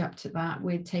the lead up to that,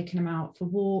 we'd taken them out for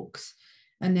walks,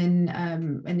 and then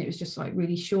and it was just like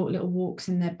really short little walks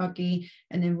in their buggy,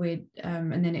 and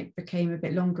then it became a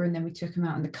bit longer, and then we took them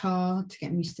out in the car to get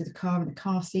them used to the car and the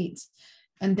car seats,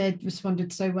 and they'd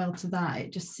responded so well to that.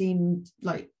 It just seemed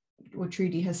like, well,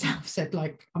 Trudy herself said,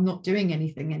 like, I'm not doing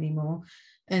anything anymore,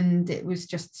 and it was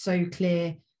just so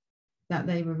clear that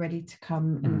they were ready to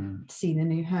come and see the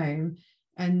new home.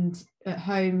 And at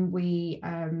home, we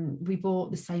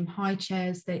bought the same high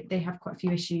chairs. They have quite a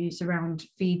few issues around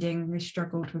feeding. They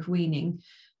struggled with weaning,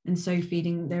 and so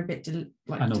feeding, they're a bit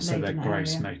and also their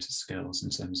gross motor skills in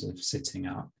terms of sitting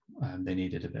up. They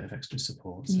needed a bit of extra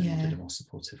support, so they needed a more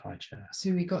supportive high chair.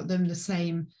 So we got them the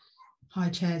same high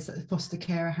chairs that the foster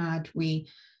carer had. We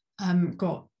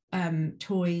got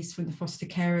toys from the foster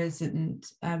carers and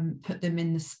put them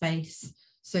in the space,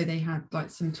 so they had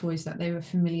like some toys that they were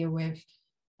familiar with.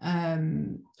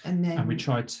 And we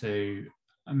tried to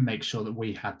make sure that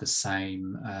we had the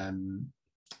same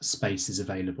spaces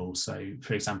available. So,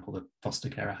 for example, the foster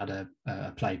carer had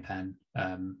a playpen,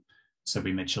 so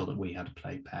we made sure that we had a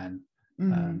playpen.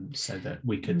 so that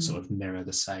we could sort of mirror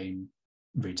the same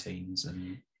routines.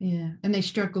 And they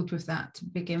struggled with that to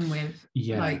begin with.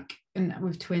 Like, and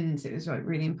with twins, it was like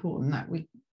really important that we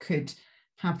could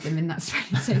have them in that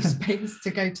safe space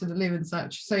to go to the loo and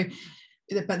such. So,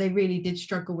 but they really did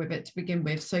struggle with it to begin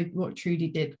with. So what Trudy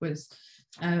did was,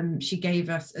 she gave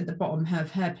us at the bottom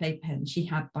of her playpen, she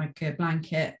had like a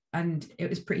blanket, and it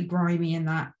was pretty grimy in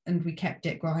that, and we kept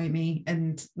it grimy,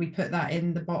 and we put that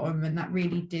in the bottom, and that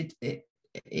really did it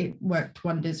worked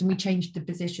wonders. And we changed the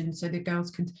position so the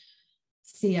girls could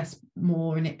see us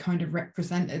more, and it kind of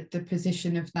represented the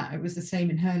position of that. It was the same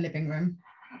in her living room,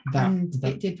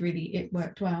 it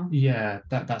worked well.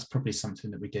 That's probably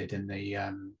something that we did in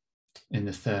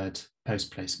the third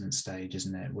post-placement stage,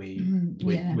 isn't it?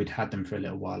 We'd had them for a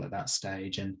little while at that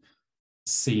stage, and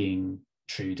seeing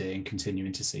Trudy and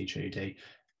continuing to see Trudy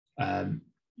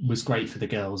was great for the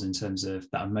girls in terms of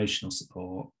that emotional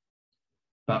support,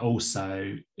 but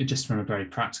also just from a very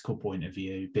practical point of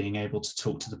view, being able to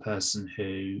talk to the person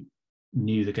who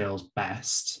knew the girls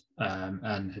best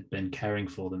and had been caring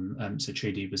for them. So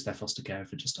Trudy was their foster carer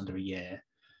for just under a year.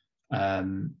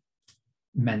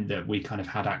 Meant that we kind of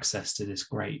had access to this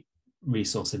great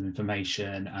resource of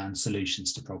information and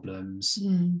solutions to problems,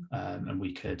 and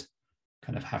we could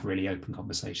kind of have really open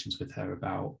conversations with her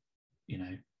about,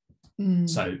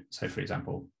 so for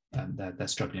example, they're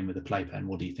struggling with a playpen.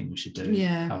 What do you think we should do?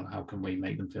 How can we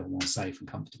make them feel more safe and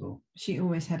comfortable? She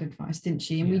always had advice, didn't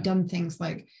she? And we'd done things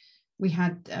like we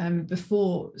had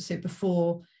before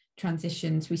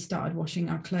transitions, we started washing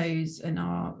our clothes and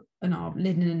our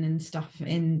linen and stuff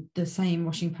in the same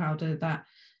washing powder that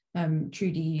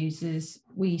Trudy uses.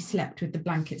 We slept with the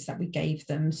blankets that we gave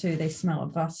them, so they smell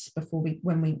of us before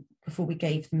we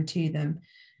gave them to them.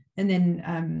 And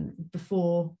then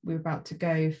before we were about to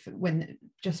go,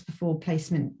 just before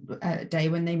placement day,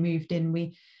 when they moved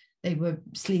in, they were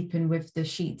sleeping with the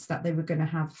sheets that they were going to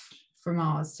have from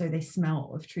ours, so they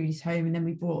smelt of Trudy's home. And then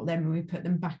we brought them and we put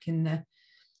them back in the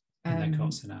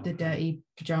dirty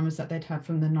pajamas that they'd had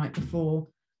from the night before,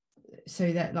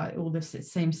 so that like all the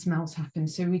same smells happen.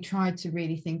 So we tried to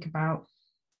really think about,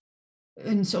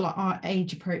 and sort of like our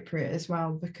age appropriate as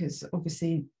well, because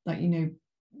obviously, like,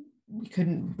 we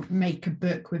couldn't make a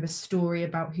book with a story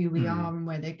about who we are and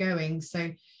where they're going,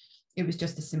 so it was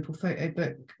just a simple photo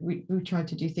book. We tried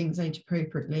to do things age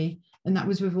appropriately, and that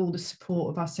was with all the support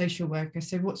of our social worker.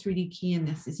 So what's really key in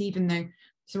this is, even though,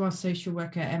 so our social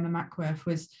worker Emma Mackworth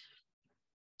was,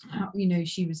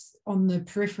 she was on the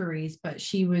peripheries, but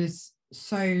she was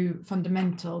so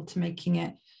fundamental to making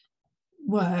it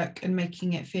work and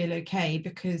making it feel okay,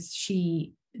 because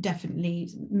she definitely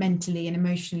mentally and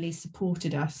emotionally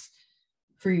supported us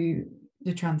through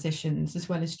the transitions, as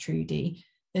well as Trudy.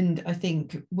 And I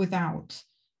think without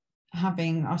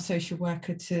having our social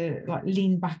worker to like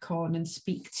lean back on and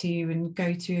speak to and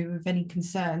go to with any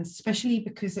concerns, especially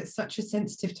because it's such a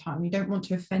sensitive time, you don't want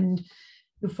to offend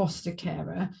your foster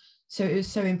carer. So it was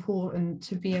so important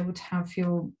to be able to have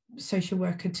your social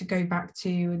worker to go back to,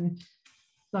 and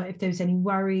like if there was any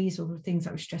worries or things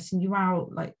that were stressing you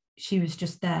out, like she was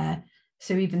just there.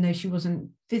 So even though she wasn't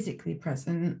physically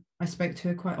present, I spoke to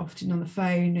her quite often on the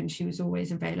phone, and she was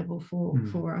always available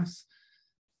for us.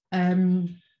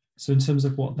 So in terms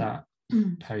of what that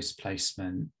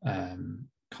post-placement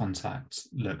contact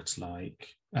looked like,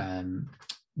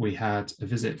 we had a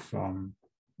visit from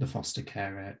the foster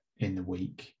carer in the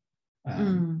week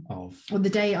the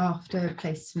day after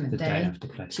placement day.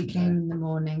 She came in the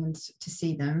morning and to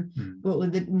see them.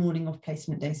 The morning of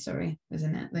placement day, sorry,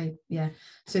 wasn't it?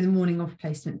 So the morning of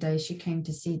placement day, she came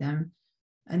to see them,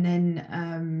 and then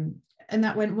and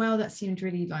that went well. That seemed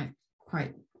really like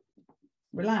quite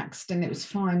relaxed, and it was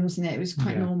fine, wasn't it? It was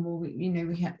quite normal.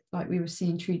 We had, like, we were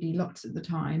seeing Trudy lots at the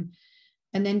time,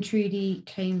 and then Trudy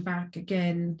came back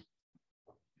again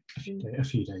a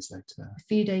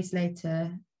few days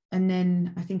later, and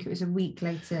then I think it was a week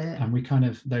later, and we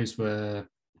those were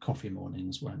coffee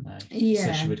mornings, weren't they?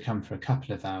 So she would come for a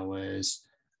couple of hours.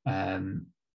 I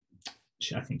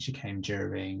think she came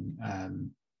during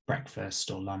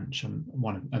breakfast or lunch on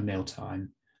a meal time,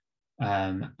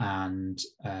 and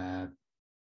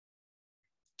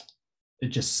it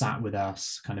just sat with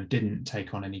us, kind of didn't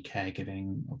take on any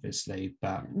caregiving, obviously,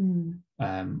 but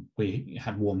we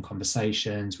had warm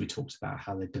conversations. We talked about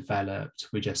how they developed.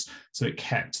 So it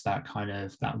kept that kind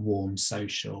of that warm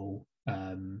social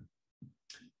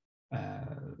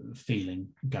feeling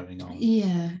going on.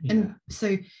 And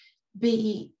so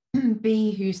B,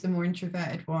 who's the more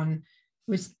introverted one,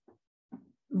 was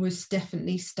was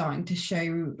definitely starting to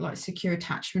show like secure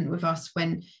attachment with us.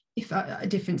 When if a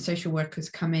different social workers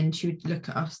come in, she would look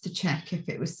at us to check if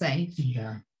it was safe.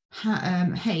 Yeah.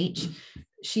 H,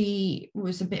 she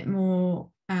was a bit more,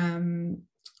 and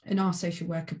our social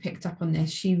worker picked up on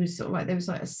this. She was sort of like, there was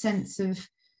like a sense of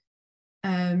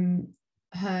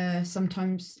her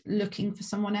sometimes looking for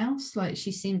someone else. Like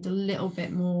she seemed a little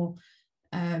bit more,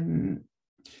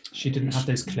 she didn't have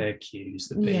those clear cues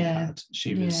that B had.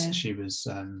 She was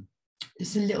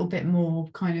it's a little bit more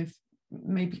kind of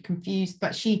maybe confused,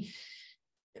 but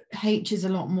H is a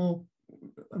lot more,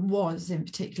 was in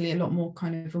particularly a lot more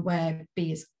kind of aware.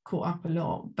 B is caught up a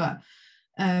lot, but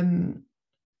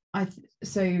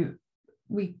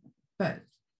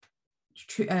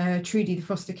Trudy, the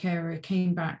foster carer,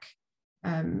 came back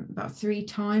about 3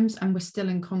 times, and we're still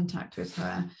in contact with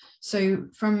her. So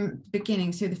from the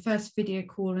beginning, so the first video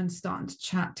call and starting to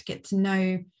chat to get to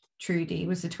know Trudy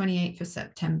was the 28th of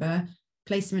September.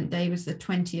 Placement day was the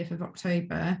 20th of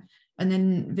October. And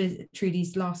then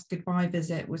Trudy's last goodbye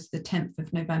visit was the 10th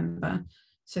of November.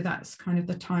 So that's kind of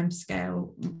the time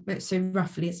scale. So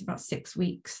roughly it's about 6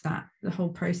 weeks that the whole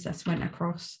process went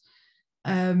across.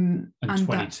 And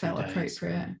that felt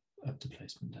appropriate. Up to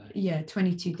placement day. Yeah,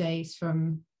 22 days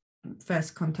from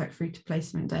first contact through to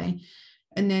placement day.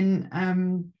 And then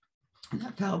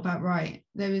that felt about right.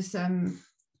 There was,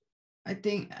 I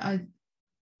think,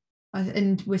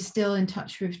 and we're still in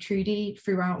touch with Trudy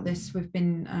throughout this. We've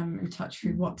been in touch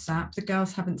through WhatsApp. The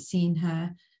girls haven't seen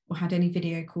her or had any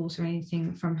video calls or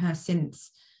anything from her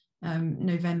since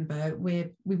November.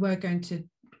 We were going to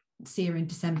see her in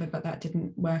December, but that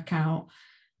didn't work out.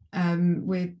 I'm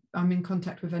in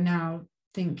contact with her now,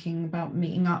 thinking about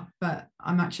meeting up, but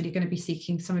I'm actually going to be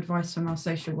seeking some advice from our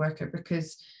social worker,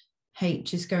 because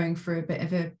H is going through a bit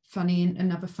of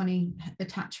another funny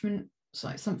attachment. It's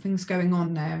like something's going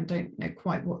on there and don't know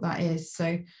quite what that is.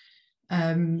 So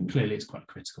clearly it's quite a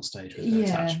critical stage with the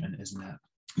attachment, isn't it?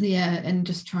 Yeah, and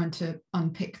just trying to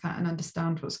unpick that and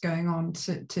understand what's going on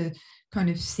to kind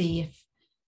of see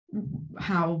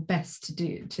how best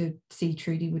to see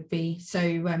Trudy would be. So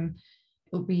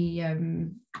it'll be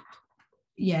and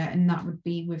that would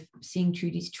be with seeing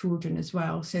Trudy's children as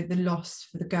well. So the loss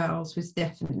for the girls was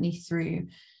definitely through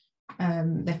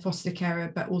their foster carer,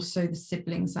 but also the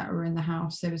siblings that were in the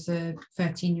house. There was a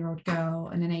 13-year-old girl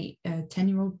and a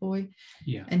 10-year-old boy.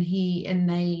 Yeah. And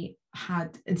they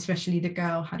had, especially the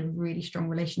girl, had a really strong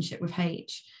relationship with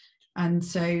H. And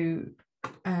so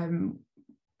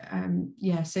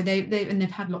so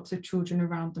they've had lots of children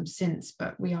around them since,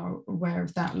 but we are aware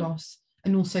of that loss.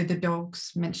 And also the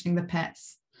dogs, mentioning the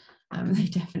pets, they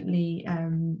definitely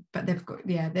but they've got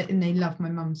and they love my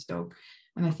mum's dog,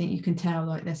 and I think you can tell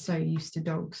like they're so used to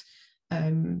dogs.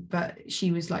 But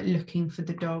she was like looking for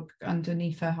the dog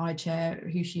underneath her high chair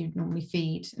who she would normally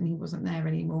feed, and he wasn't there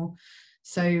anymore.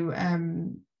 So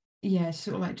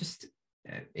sort of like just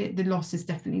the loss is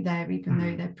definitely there, even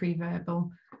though they're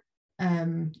pre-verbal,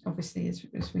 obviously,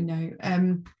 as we know.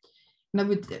 And I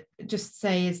would just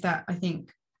say is that I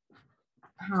think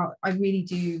how I really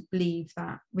do believe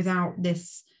that without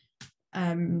this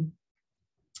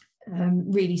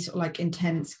really sort of like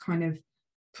intense kind of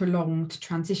prolonged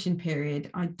transition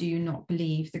period, I do not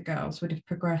believe the girls would have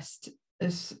progressed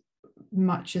as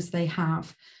much as they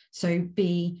have. So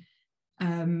B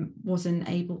wasn't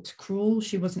able to crawl,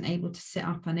 she wasn't able to sit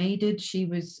up unaided, she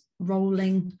was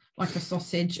rolling like a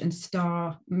sausage and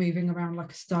Star moving around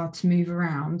like a star to move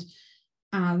around.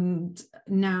 And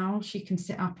now she can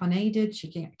sit up unaided,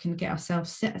 she can get herself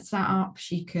sat up,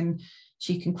 she can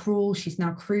crawl, she's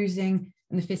now cruising,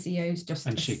 and the physio's just...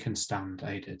 And she can stand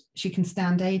aided. She can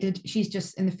stand aided. She's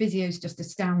just, and the physio's just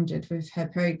astounded with her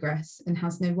progress and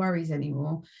has no worries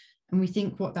anymore. And we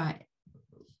think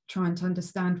trying to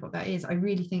understand what that is, I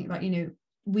really think like,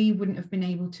 we wouldn't have been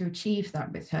able to achieve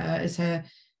that with her as her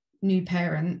new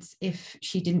parents if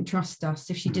she didn't trust us,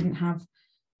 if she didn't have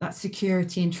that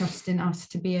security and trust in us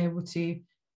to be able to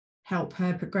help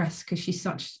her progress, because she's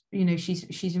such,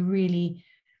 she's really,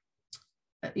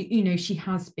 she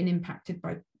has been impacted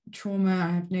by trauma.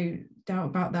 I have no doubt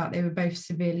about that. They were both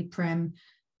severely prem.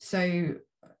 So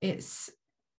it's,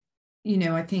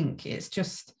 I think it's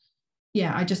just,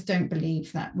 I just don't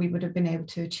believe that we would have been able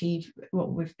to achieve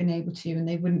what we've been able to, and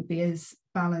they wouldn't be as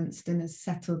balanced and as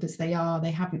settled as they are. They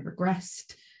haven't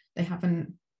regressed. They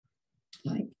haven't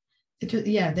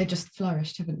they're just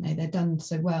flourished, haven't they? They're done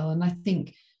so well. And I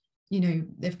think,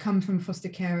 they've come from a foster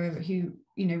carer who,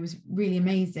 was really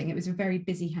amazing. It was a very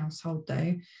busy household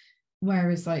though.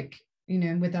 Whereas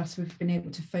with us, we've been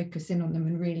able to focus in on them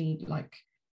and really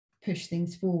push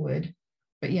things forward.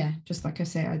 but yeah, just like I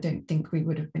say, I don't think we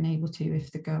would have been able to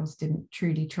if the girls didn't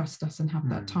truly trust us and have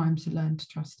that time to learn to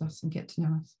trust us and get to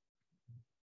know us.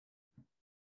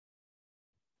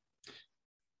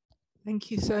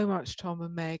 Thank you so much, Tom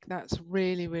and Meg. That's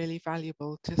really, really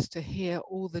valuable, just to hear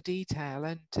all the detail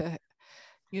and to,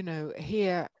 you know,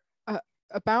 hear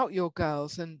about your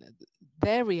girls and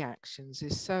their reactions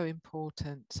is so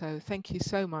important. So thank you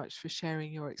so much for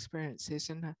sharing your experiences,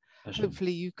 and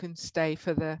hopefully you can stay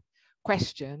for the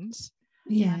questions.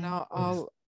 Yeah. And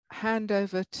I'll hand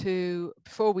over to,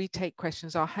 before we take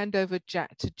questions, I'll hand over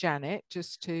to Janet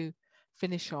just to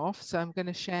finish off. So I'm going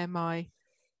to share my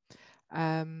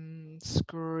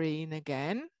screen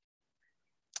again.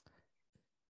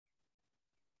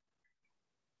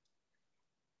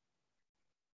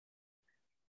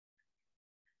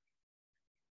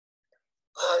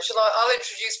 I'll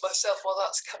introduce myself while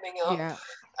that's coming up. Yeah.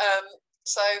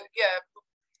 So yeah,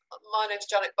 my name's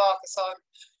Janet Barker. So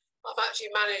I'm actually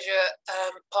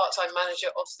part-time manager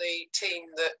of the team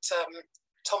that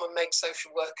Tom and Meg's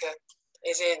social worker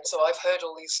is in. So I've heard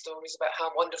all these stories about how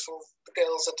wonderful the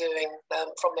girls are doing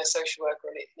from their social worker,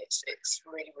 and it's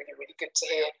really, really, really good to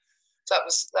hear. So that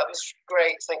was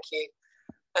great. Thank you,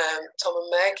 Tom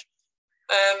and Meg.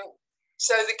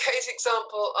 So the case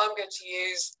example I'm going to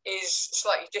use is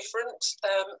slightly different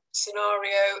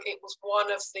scenario. It was one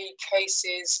of the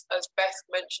cases, as Beth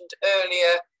mentioned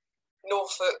earlier.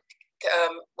 Norfolk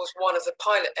was one of the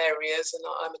pilot areas, and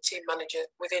I'm a team manager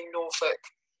within Norfolk.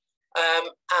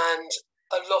 And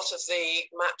a lot of the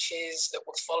matches that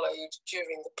were followed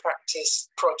during the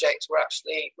practice project were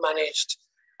actually managed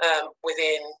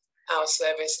within our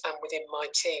service and within my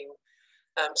team.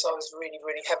 So I was really,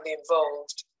 really heavily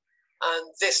involved.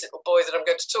 And this little boy that I'm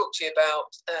going to talk to you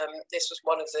about, this was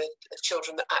one of the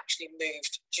children that actually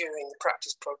moved during the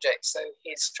practice project. So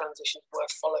his transitions were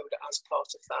followed as part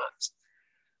of that.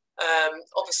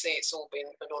 Obviously, it's all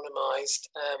been anonymised,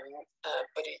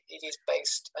 but it is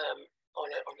based on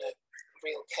a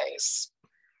real case.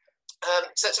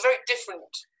 So it's a very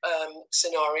different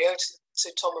scenario to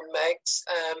Tom and Meg's,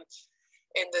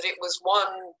 in that it was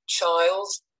one child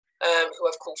who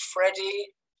I've called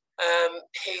Freddie.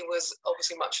 He was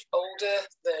obviously much older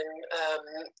than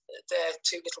their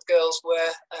two little girls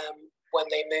were when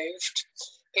they moved.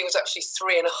 He was actually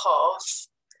 3.5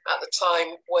 at the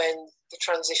time when the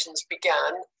transitions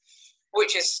began,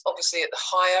 which is obviously at the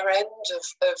higher end of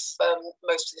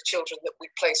most of the children that we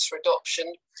place for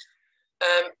adoption.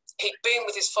 He'd been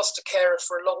with his foster carer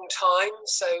for a long time,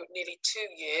 so nearly 2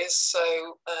 years.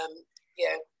 So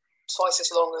yeah, twice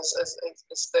as long as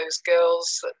those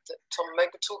girls that Tom and Meg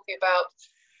were talking about.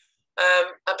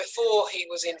 And before he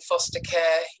was in foster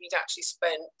care, he'd actually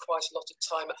spent quite a lot of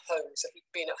time at home. So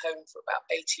he'd been at home for about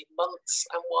 18 months.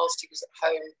 And whilst he was at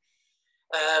home,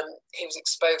 he was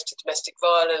exposed to domestic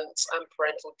violence and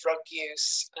parental drug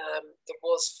use. There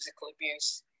was physical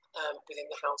abuse within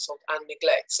the household and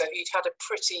neglect. So he'd had a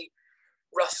pretty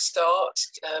rough start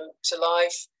to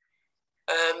life.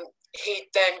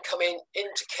 He'd then come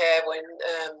into care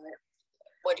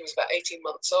when he was about 18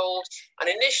 months old, and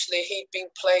initially he'd been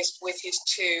placed with his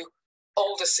two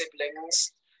older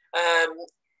siblings,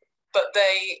 but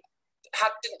they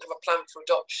didn't have a plan for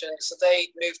adoption, so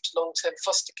they moved to long-term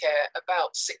foster care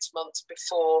about 6 months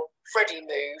before Freddie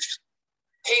moved.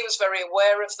 He was very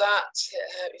aware of that.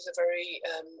 He was very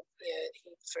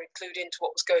clued into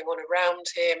what was going on around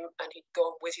him, and he'd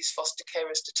gone with his foster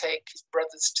carers to take his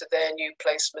brothers to their new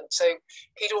placement. So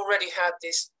he'd already had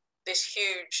this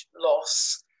huge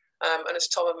loss. And as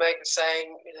Tom and Meg were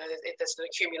saying, you know, there's an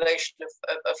accumulation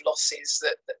of losses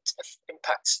that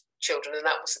impacts children, and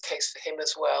that was the case for him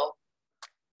as well.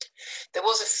 There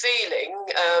was a feeling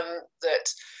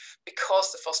that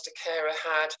because the foster carer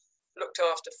had looked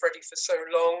after Freddie for so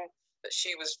long, that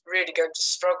she was really going to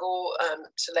struggle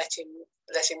to let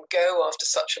him go after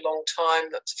such a long time.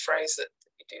 That's a phrase that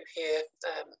you do hear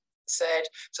said.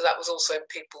 So that was also in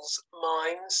people's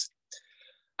minds.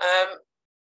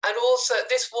 And also,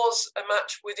 this was a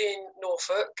match within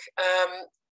Norfolk,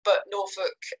 but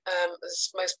Norfolk,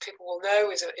 as most people will know,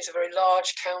 is a very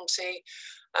large county,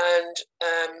 and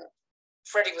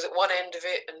Freddie was at one end of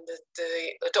it and the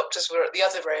adopters were at the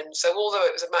other end. So although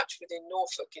it was a match within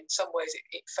Norfolk, in some ways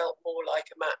it felt more like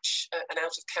a match, an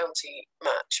out-of-county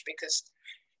match, because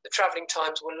the travelling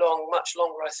times were long, much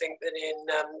longer, I think, than in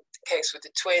the case with the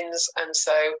twins. And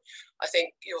so I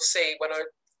think you'll see when I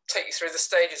take you through the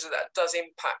stages that does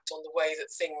impact on the way that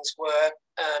things were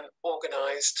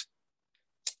organised.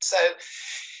 So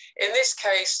in this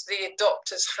case, the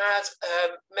adopters had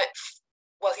met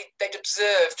well, they'd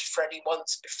observed Freddie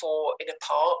once before in a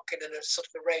park, in a sort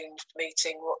of arranged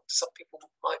meeting, what some people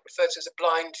might refer to as a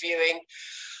blind viewing.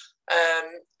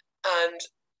 And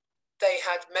they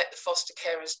had met the foster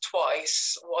carers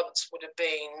twice. Once would have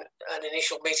been an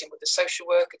initial meeting with the social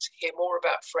worker to hear more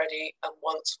about Freddie, and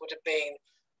once would have been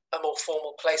a more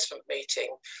formal placement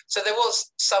meeting. So there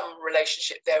was some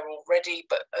relationship there already,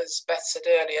 but as Beth said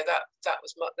earlier, that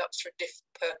was for a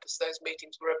different purpose. Those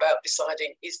meetings were about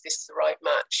deciding, is this the right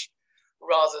match,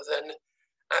 rather than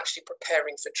actually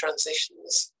preparing for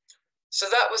transitions. So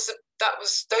those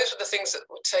were the things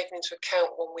that were taken into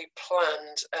account when we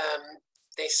planned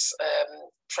this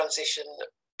transition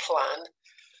plan.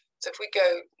 So if we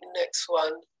go next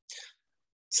one.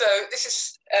 So this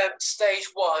is stage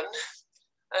one.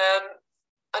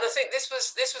 And I think this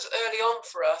was early on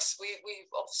for us.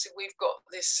 We've got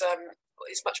this,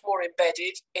 it's much more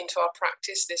embedded into our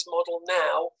practice, this model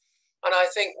now. And I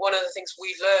think one of the things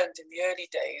we learned in the early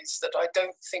days that I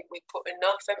don't think we put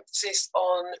enough emphasis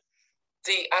on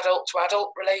the adult to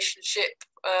adult relationship.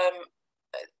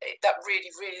 That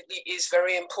really, really is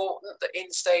very important, that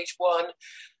in stage one,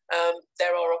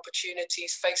 there are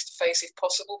opportunities face-to-face if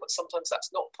possible, but sometimes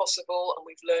that's not possible. And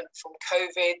we've learned from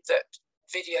COVID that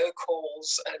video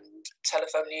calls and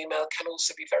telephone and email can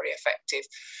also be very effective.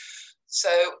 So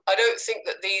I don't think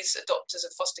that these adopters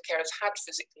and foster carers had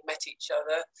physically met each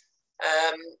other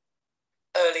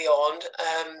early on,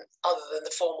 other than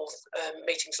the formal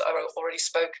meetings that I already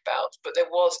spoke about, but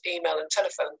there was email and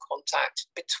telephone contact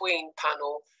between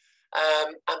panel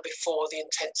and before the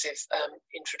intensive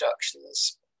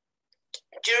introductions.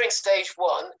 During stage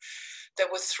one, there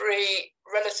were 3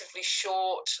 relatively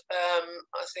short,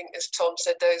 I think as Tom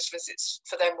said, those visits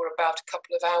for them were about a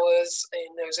couple of hours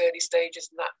in those early stages,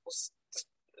 and that was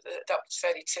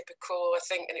fairly typical, I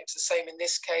think, and it was the same in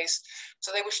this case.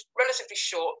 So they were relatively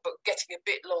short, but getting a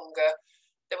bit longer.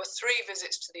 There were 3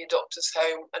 visits to the adopter's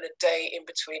home and a day in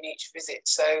between each visit.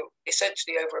 So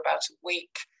essentially over about a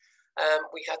week,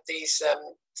 we had these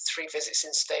 3 visits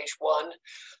in stage one.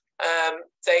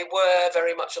 They were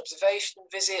very much observation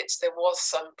visits. There was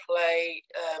some play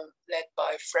led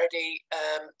by Freddie.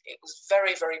 It was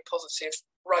very, very positive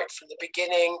right from the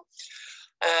beginning.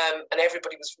 And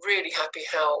everybody was really happy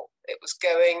how it was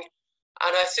going.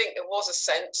 And I think there was a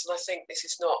sense, and I think this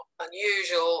is not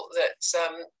unusual, that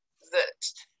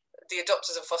the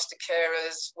adopters and foster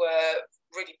carers were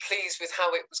really pleased with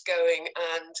how it was going,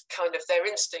 and kind of their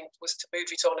instinct was to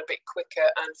move it on a bit quicker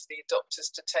and for the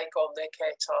adopters to take on their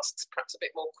care tasks perhaps a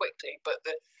bit more quickly. But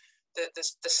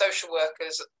the social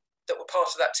workers that were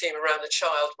part of that team around the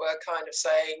child were kind of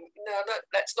saying, no,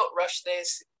 let's not rush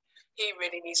this. He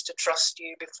really needs to trust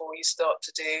you before you start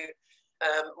to do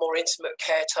more intimate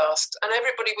care tasks. And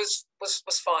everybody was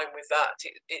fine with that.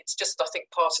 It's just, I think,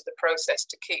 part of the process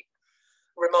to keep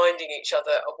reminding each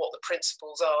other of what the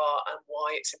principles are and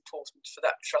why it's important for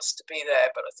that trust to be there.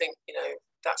 But I think,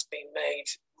 that's been made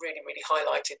really, really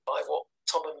highlighted by what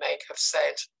Tom and Meg have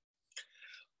said.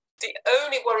 The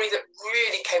only worry that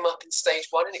really came up in stage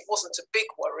one, and it wasn't a big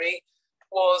worry,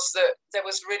 was that there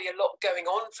was really a lot going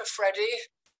on for Freddie.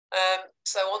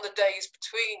 So on the days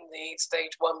between the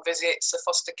stage one visits, the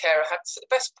foster carer had, for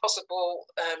the best possible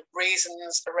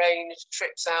reasons, arranged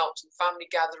trips out and family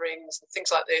gatherings and things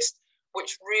like this,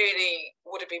 which really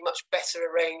would have been much better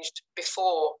arranged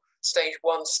before stage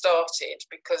one started,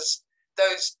 because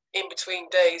those in-between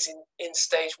days in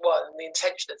stage one, the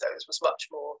intention of those was much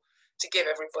more to give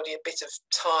everybody a bit of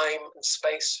time and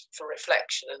space for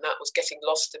reflection, and that was getting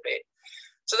lost a bit.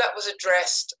 So that was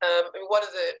addressed. One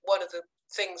of the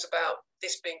things about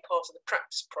this being part of the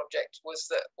practice project was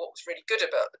that what was really good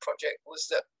about the project was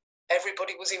that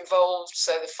everybody was involved.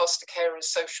 So the foster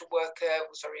carer's social worker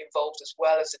was very involved, as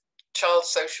well as a child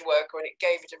social worker, and it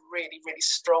gave it a really, really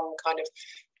strong kind of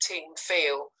team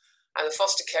feel. And the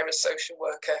foster carer's social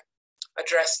worker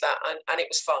addressed that, and it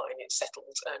was fine, it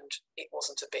settled, and it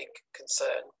wasn't a big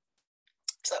concern.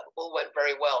 So that all went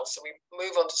very well. So we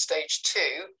move on to stage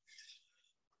two.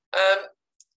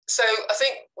 So I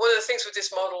think one of the things with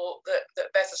this model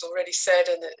that Beth has already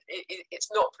said, and that it's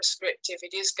not prescriptive,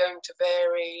 it is going to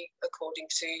vary according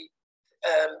to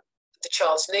the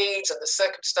child's needs and the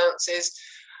circumstances.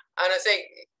 And I think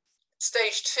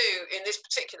stage two in this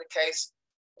particular case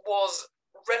was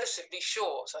relatively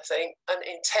short, I think, and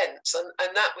intense.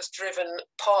 And that was driven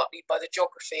partly by the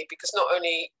geography, because not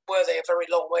only were they a very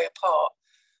long way apart,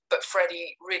 but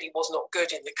Freddie really was not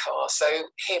good in the car. So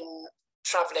him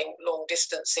travelling long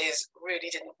distances really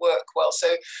didn't work well.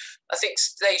 So I think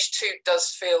stage two does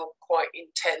feel quite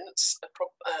intense,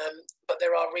 but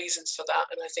there are reasons for that.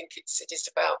 And I think it is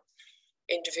about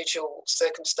individual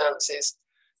circumstances.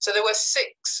 So there were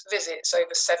 6 visits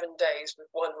over 7 days with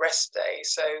 1 rest day.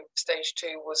 So stage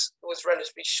 2 was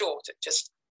relatively short at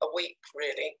just a week,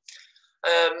 really.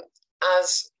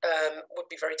 As would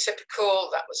be very typical,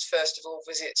 that was first of all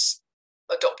visits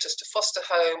adopters to foster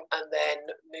home and then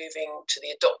moving to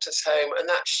the adopters home, and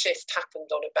that shift happened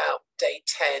on about day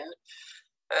 10.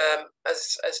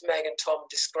 As Meg and Tom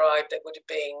described, there would have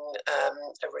been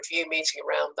a review meeting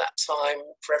around that time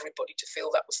for everybody to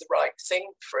feel that was the right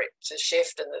thing for it to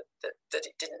shift, and that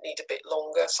it didn't need a bit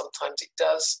longer. Sometimes it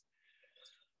does.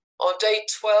 On day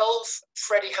 12,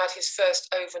 Freddie had his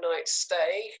first overnight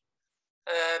stay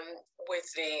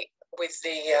with the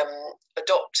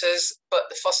adopters, but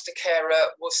the foster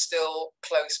carer was still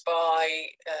close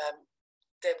by.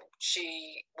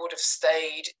 She would have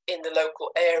stayed in the local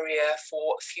area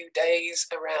for a few days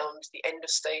around the end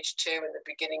of stage 2 and the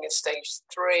beginning of stage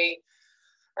 3.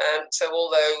 So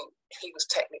although he was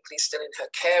technically still in her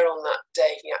care on that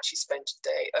day, he actually spent a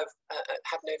day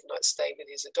had an overnight stay with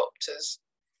his adopters.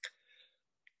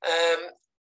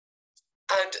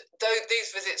 And though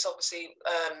these visits obviously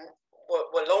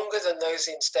were longer than those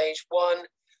in stage 1,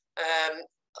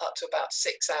 up to about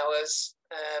 6 hours,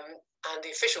 and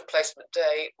the official placement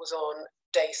day was on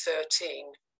day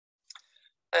 13.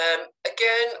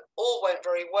 Again, all went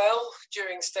very well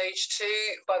during stage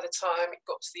 2. By the time it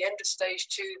got to the end of stage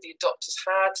 2, the adopters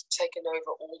had taken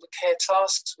over all the care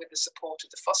tasks with the support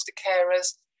of the foster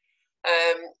carers.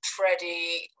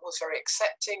 Freddie was very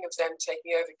accepting of them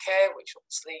taking over care, which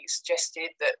obviously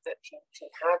suggested that he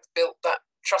had built that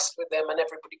trust with them, and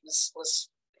everybody was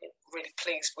really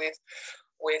pleased with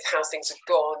how things had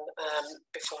gone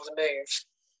before the move.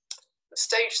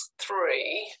 Stage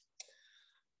 3,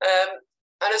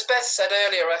 and as Beth said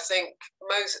earlier, I think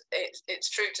it's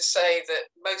true to say that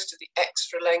most of the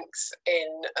extra length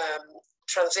in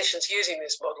transitions using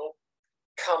this model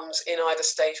comes in either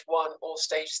stage 1 or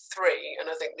stage 3, and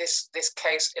I think this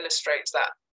case illustrates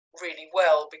that really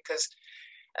well, because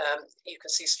you can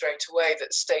see straight away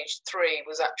that stage 3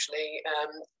 was actually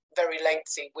very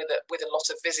lengthy with a lot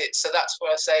of visits. So that's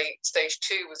where I say stage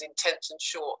 2 was intense and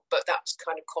short, but that's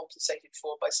kind of compensated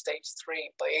for by stage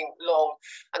 3 being long.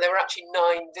 And there were actually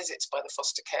 9 visits by the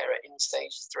foster carer in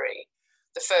stage 3,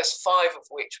 the first 5 of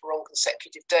which were on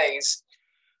consecutive days.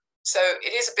 So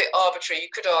it is a bit arbitrary.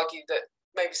 You could argue that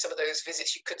maybe some of those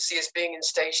visits you could see as being in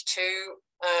stage 2.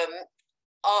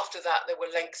 After that, there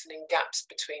were lengthening gaps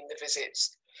between the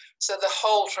visits. So the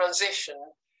whole transition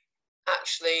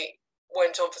actually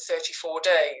went on for 34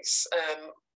 days,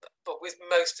 but with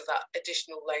most of that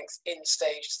additional length in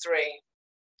stage 3.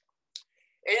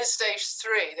 In stage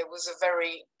 3, there was a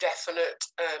very definite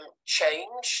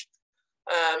change.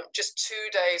 Just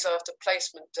 2 days after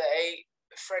placement day,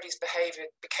 Freddie's behaviour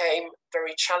became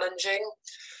very challenging.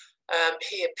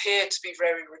 He appeared to be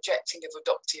very rejecting of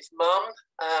adoptive mum,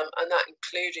 and that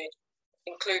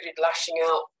included lashing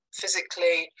out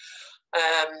physically,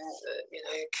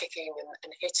 kicking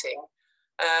and hitting.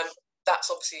 That's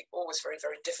obviously always very,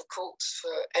 very difficult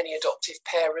for any adoptive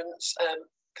parents,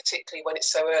 particularly when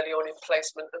it's so early on in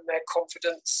placement and their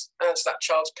confidence as that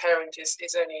child's parent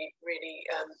is only really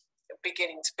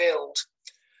beginning to build.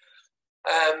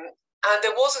 And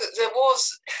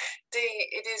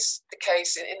it is the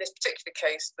case in this particular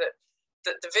case that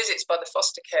the visits by the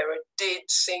foster carer did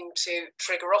seem to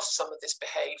trigger off some of this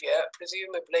behaviour,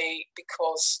 presumably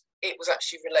because it was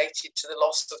actually related to the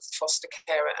loss of the foster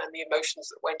carer and the emotions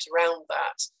that went around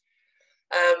that.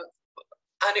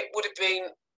 And it would have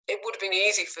been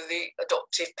easy for the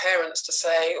adoptive parents to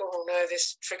say, oh no,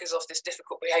 this triggers off this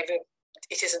difficult behaviour,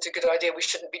 it isn't a good idea, we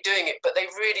shouldn't be doing it. But they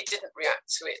really didn't react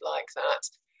to it like that,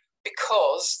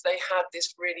 because they had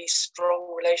this really strong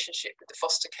relationship with the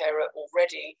foster carer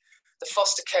already. The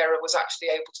foster carer was actually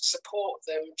able to support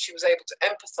them. She was able to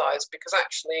empathise, because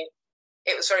actually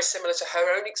it was very similar to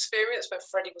her own experience when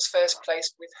Freddie was first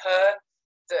placed with her,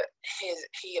 that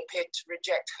he appeared to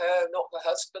reject her, not her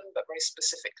husband, but very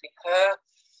specifically her.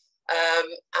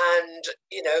 And,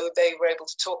 they were able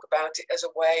to talk about it as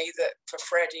a way that for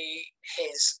Freddie,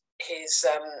 his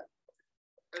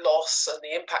loss and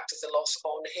the impact of the loss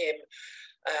on him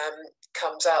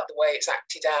comes out the way it's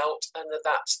acted out, and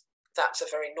that's a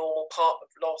very normal part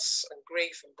of loss and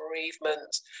grief and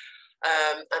bereavement.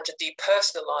 And to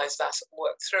depersonalise that and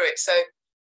work through it. So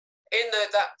in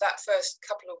that first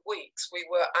couple of weeks, we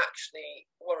were actually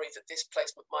worried that this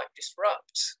placement might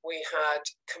disrupt. We had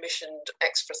commissioned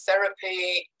extra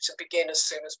therapy to begin as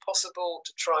soon as possible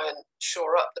to try and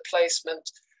shore up the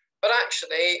placement. But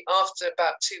actually, after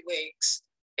about 2 weeks,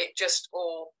 it just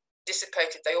all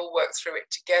dissipated. They all worked through it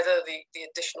together. The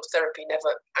additional therapy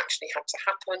never actually had to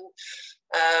happen,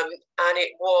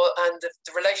 and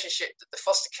the relationship that the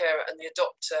foster carer and the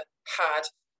adopter had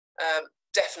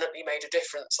definitely made a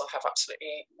difference. I have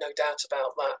absolutely no doubt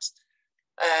about that,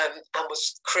 and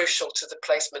was crucial to the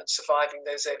placement surviving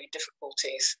those early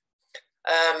difficulties.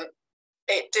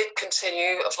 It did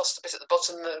continue. I've lost a bit at the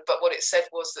bottom, but what it said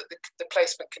was that the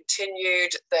placement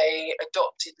continued. They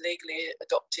legally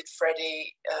adopted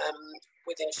Freddie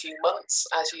within a few months,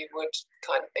 as you would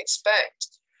kind of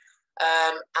expect.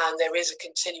 And there is a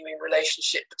continuing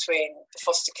relationship between the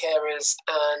foster carers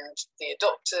and the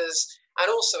adopters, and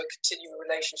also a continuing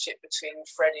relationship between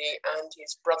Freddie and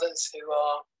his brothers who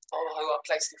are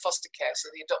placed in foster care. So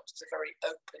the adopters are very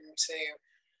open to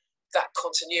that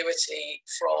continuity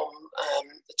from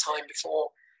the time before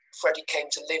Freddie came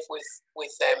to live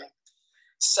with them.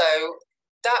 So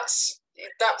that's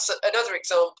another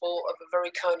example of a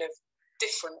very kind of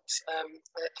different,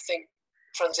 I think,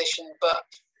 transition. But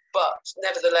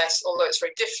nevertheless, although it's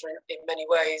very different in many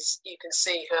ways, you can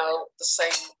see how the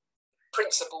same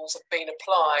principles have been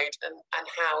applied and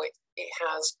how it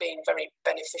has been very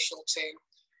beneficial to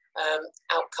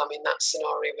outcome in that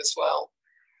scenario as well.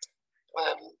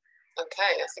 Okay,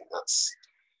 I think that's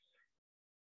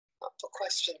up for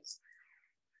questions.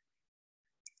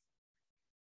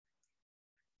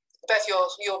 Beth,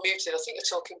 you're muted. I think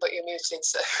you're talking, but you're muted,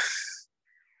 so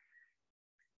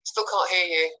still can't hear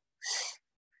you.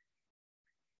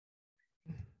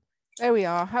 There we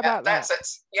are. How about that? That's it.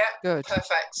 Yeah, good.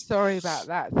 Perfect. Sorry about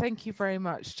that. Thank you very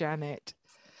much, Janet.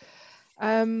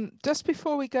 Just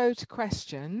before we go to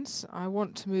questions, I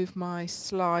want to move my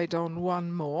slide on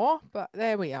one more, but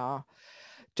there we are.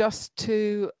 Just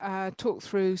to talk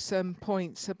through some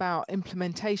points about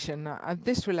implementation.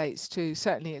 This relates to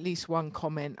certainly at least one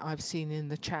comment I've seen in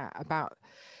the chat about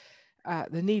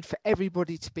the need for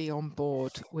everybody to be on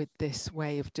board with this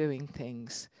way of doing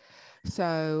things.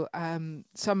 So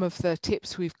some of the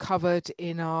tips we've covered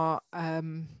in our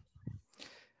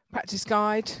practice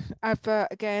guide advert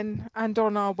again, and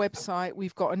on our website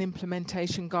we've got an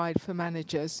implementation guide for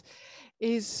managers.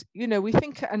 Is, you know, we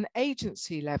think at an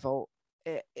agency level,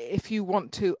 if you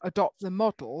want to adopt the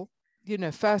model, you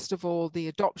know, first of all, the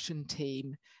adoption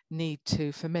team need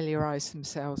to familiarize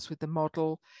themselves with the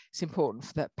model. It's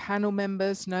important that panel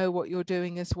members know what you're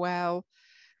doing as well.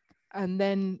 And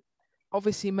then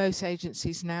obviously most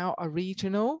agencies now are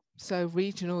regional. So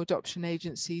regional adoption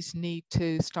agencies need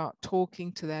to start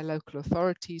talking to their local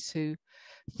authorities who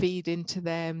feed into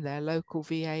them, their local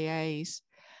VAAs.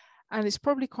 And it's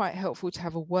probably quite helpful to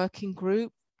have a working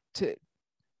group to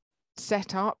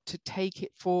set up to take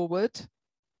it forward.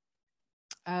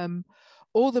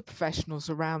 All the professionals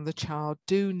around the child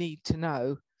do need to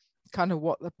know kind of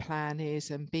what the plan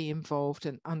is and be involved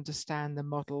and understand the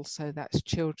model. So that's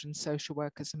children, social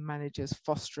workers and managers,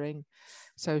 fostering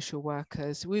social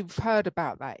workers. We've heard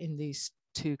about that in these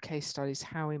two case studies,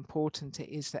 how important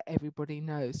it is that everybody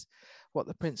knows what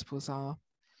the principles are.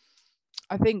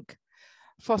 I think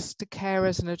foster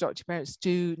carers and adoptive parents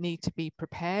do need to be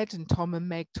prepared, and Tom and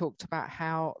Meg talked about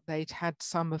how they'd had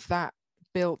some of that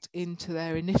built into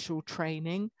their initial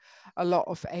training. A lot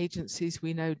of agencies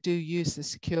we know do use the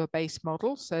secure base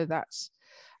model, so that's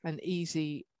an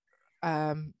easy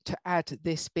to add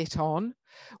this bit on.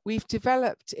 We've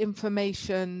developed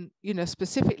information, you know,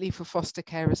 specifically for foster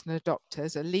carers and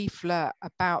adopters, a leaflet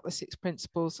about the 6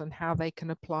 principles and how they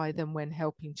can apply them when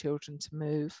helping children to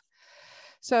move.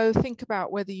 So think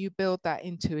about whether you build that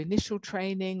into initial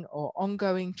training or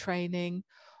ongoing training,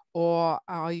 or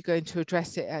are you going to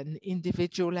address it at an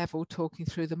individual level, talking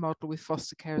through the model with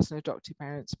foster carers and adoptive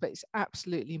parents. But it's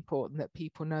absolutely important that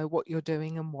people know what you're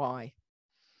doing and why.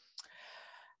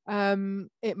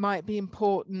 It might be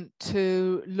important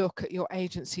to look at your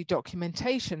agency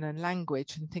documentation and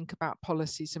language and think about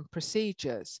policies and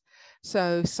procedures.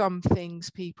 So some things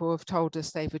people have told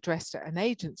us they've addressed at an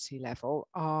agency level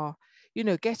are, you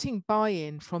know, getting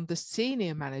buy-in from the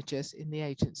senior managers in the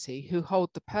agency who hold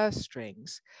the purse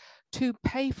strings to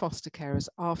pay foster carers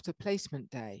after placement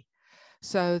day,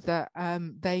 so that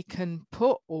they can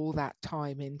put all that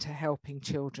time into helping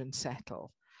children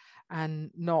settle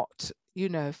and not, you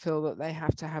know, feel that they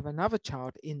have to have another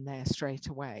child in there straight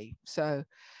away. So,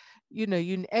 you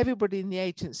know, everybody in the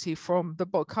agency from the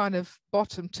kind of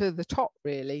bottom to the top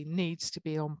really needs to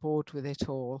be on board with it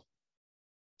all.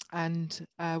 And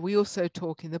we also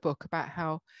talk in the book about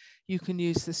how you can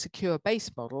use the secure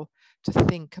base model to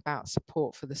think about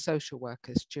support for the social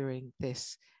workers during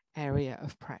this area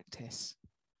of practice.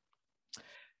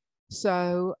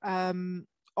 So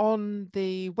On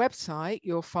the website,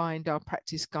 you'll find our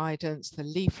practice guidance, the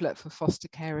leaflet for foster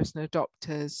carers and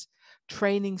adopters,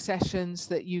 training sessions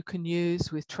that you can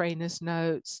use with trainers'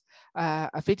 notes,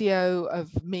 a video of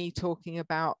me talking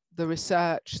about the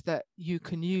research that you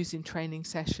can use in training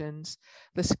sessions,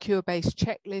 the secure-based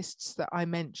checklists that I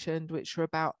mentioned, which are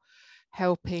about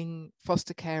helping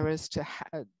foster carers to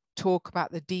talk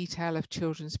about the detail of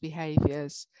children's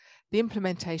behaviours, the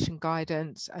implementation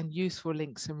guidance, and useful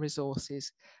links and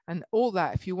resources. And all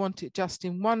that, if you want it just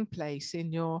in one place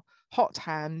in your hot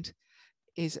hand,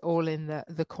 is all in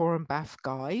the Core and Bath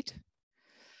guide.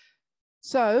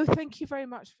 So thank you very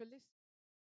much for listening.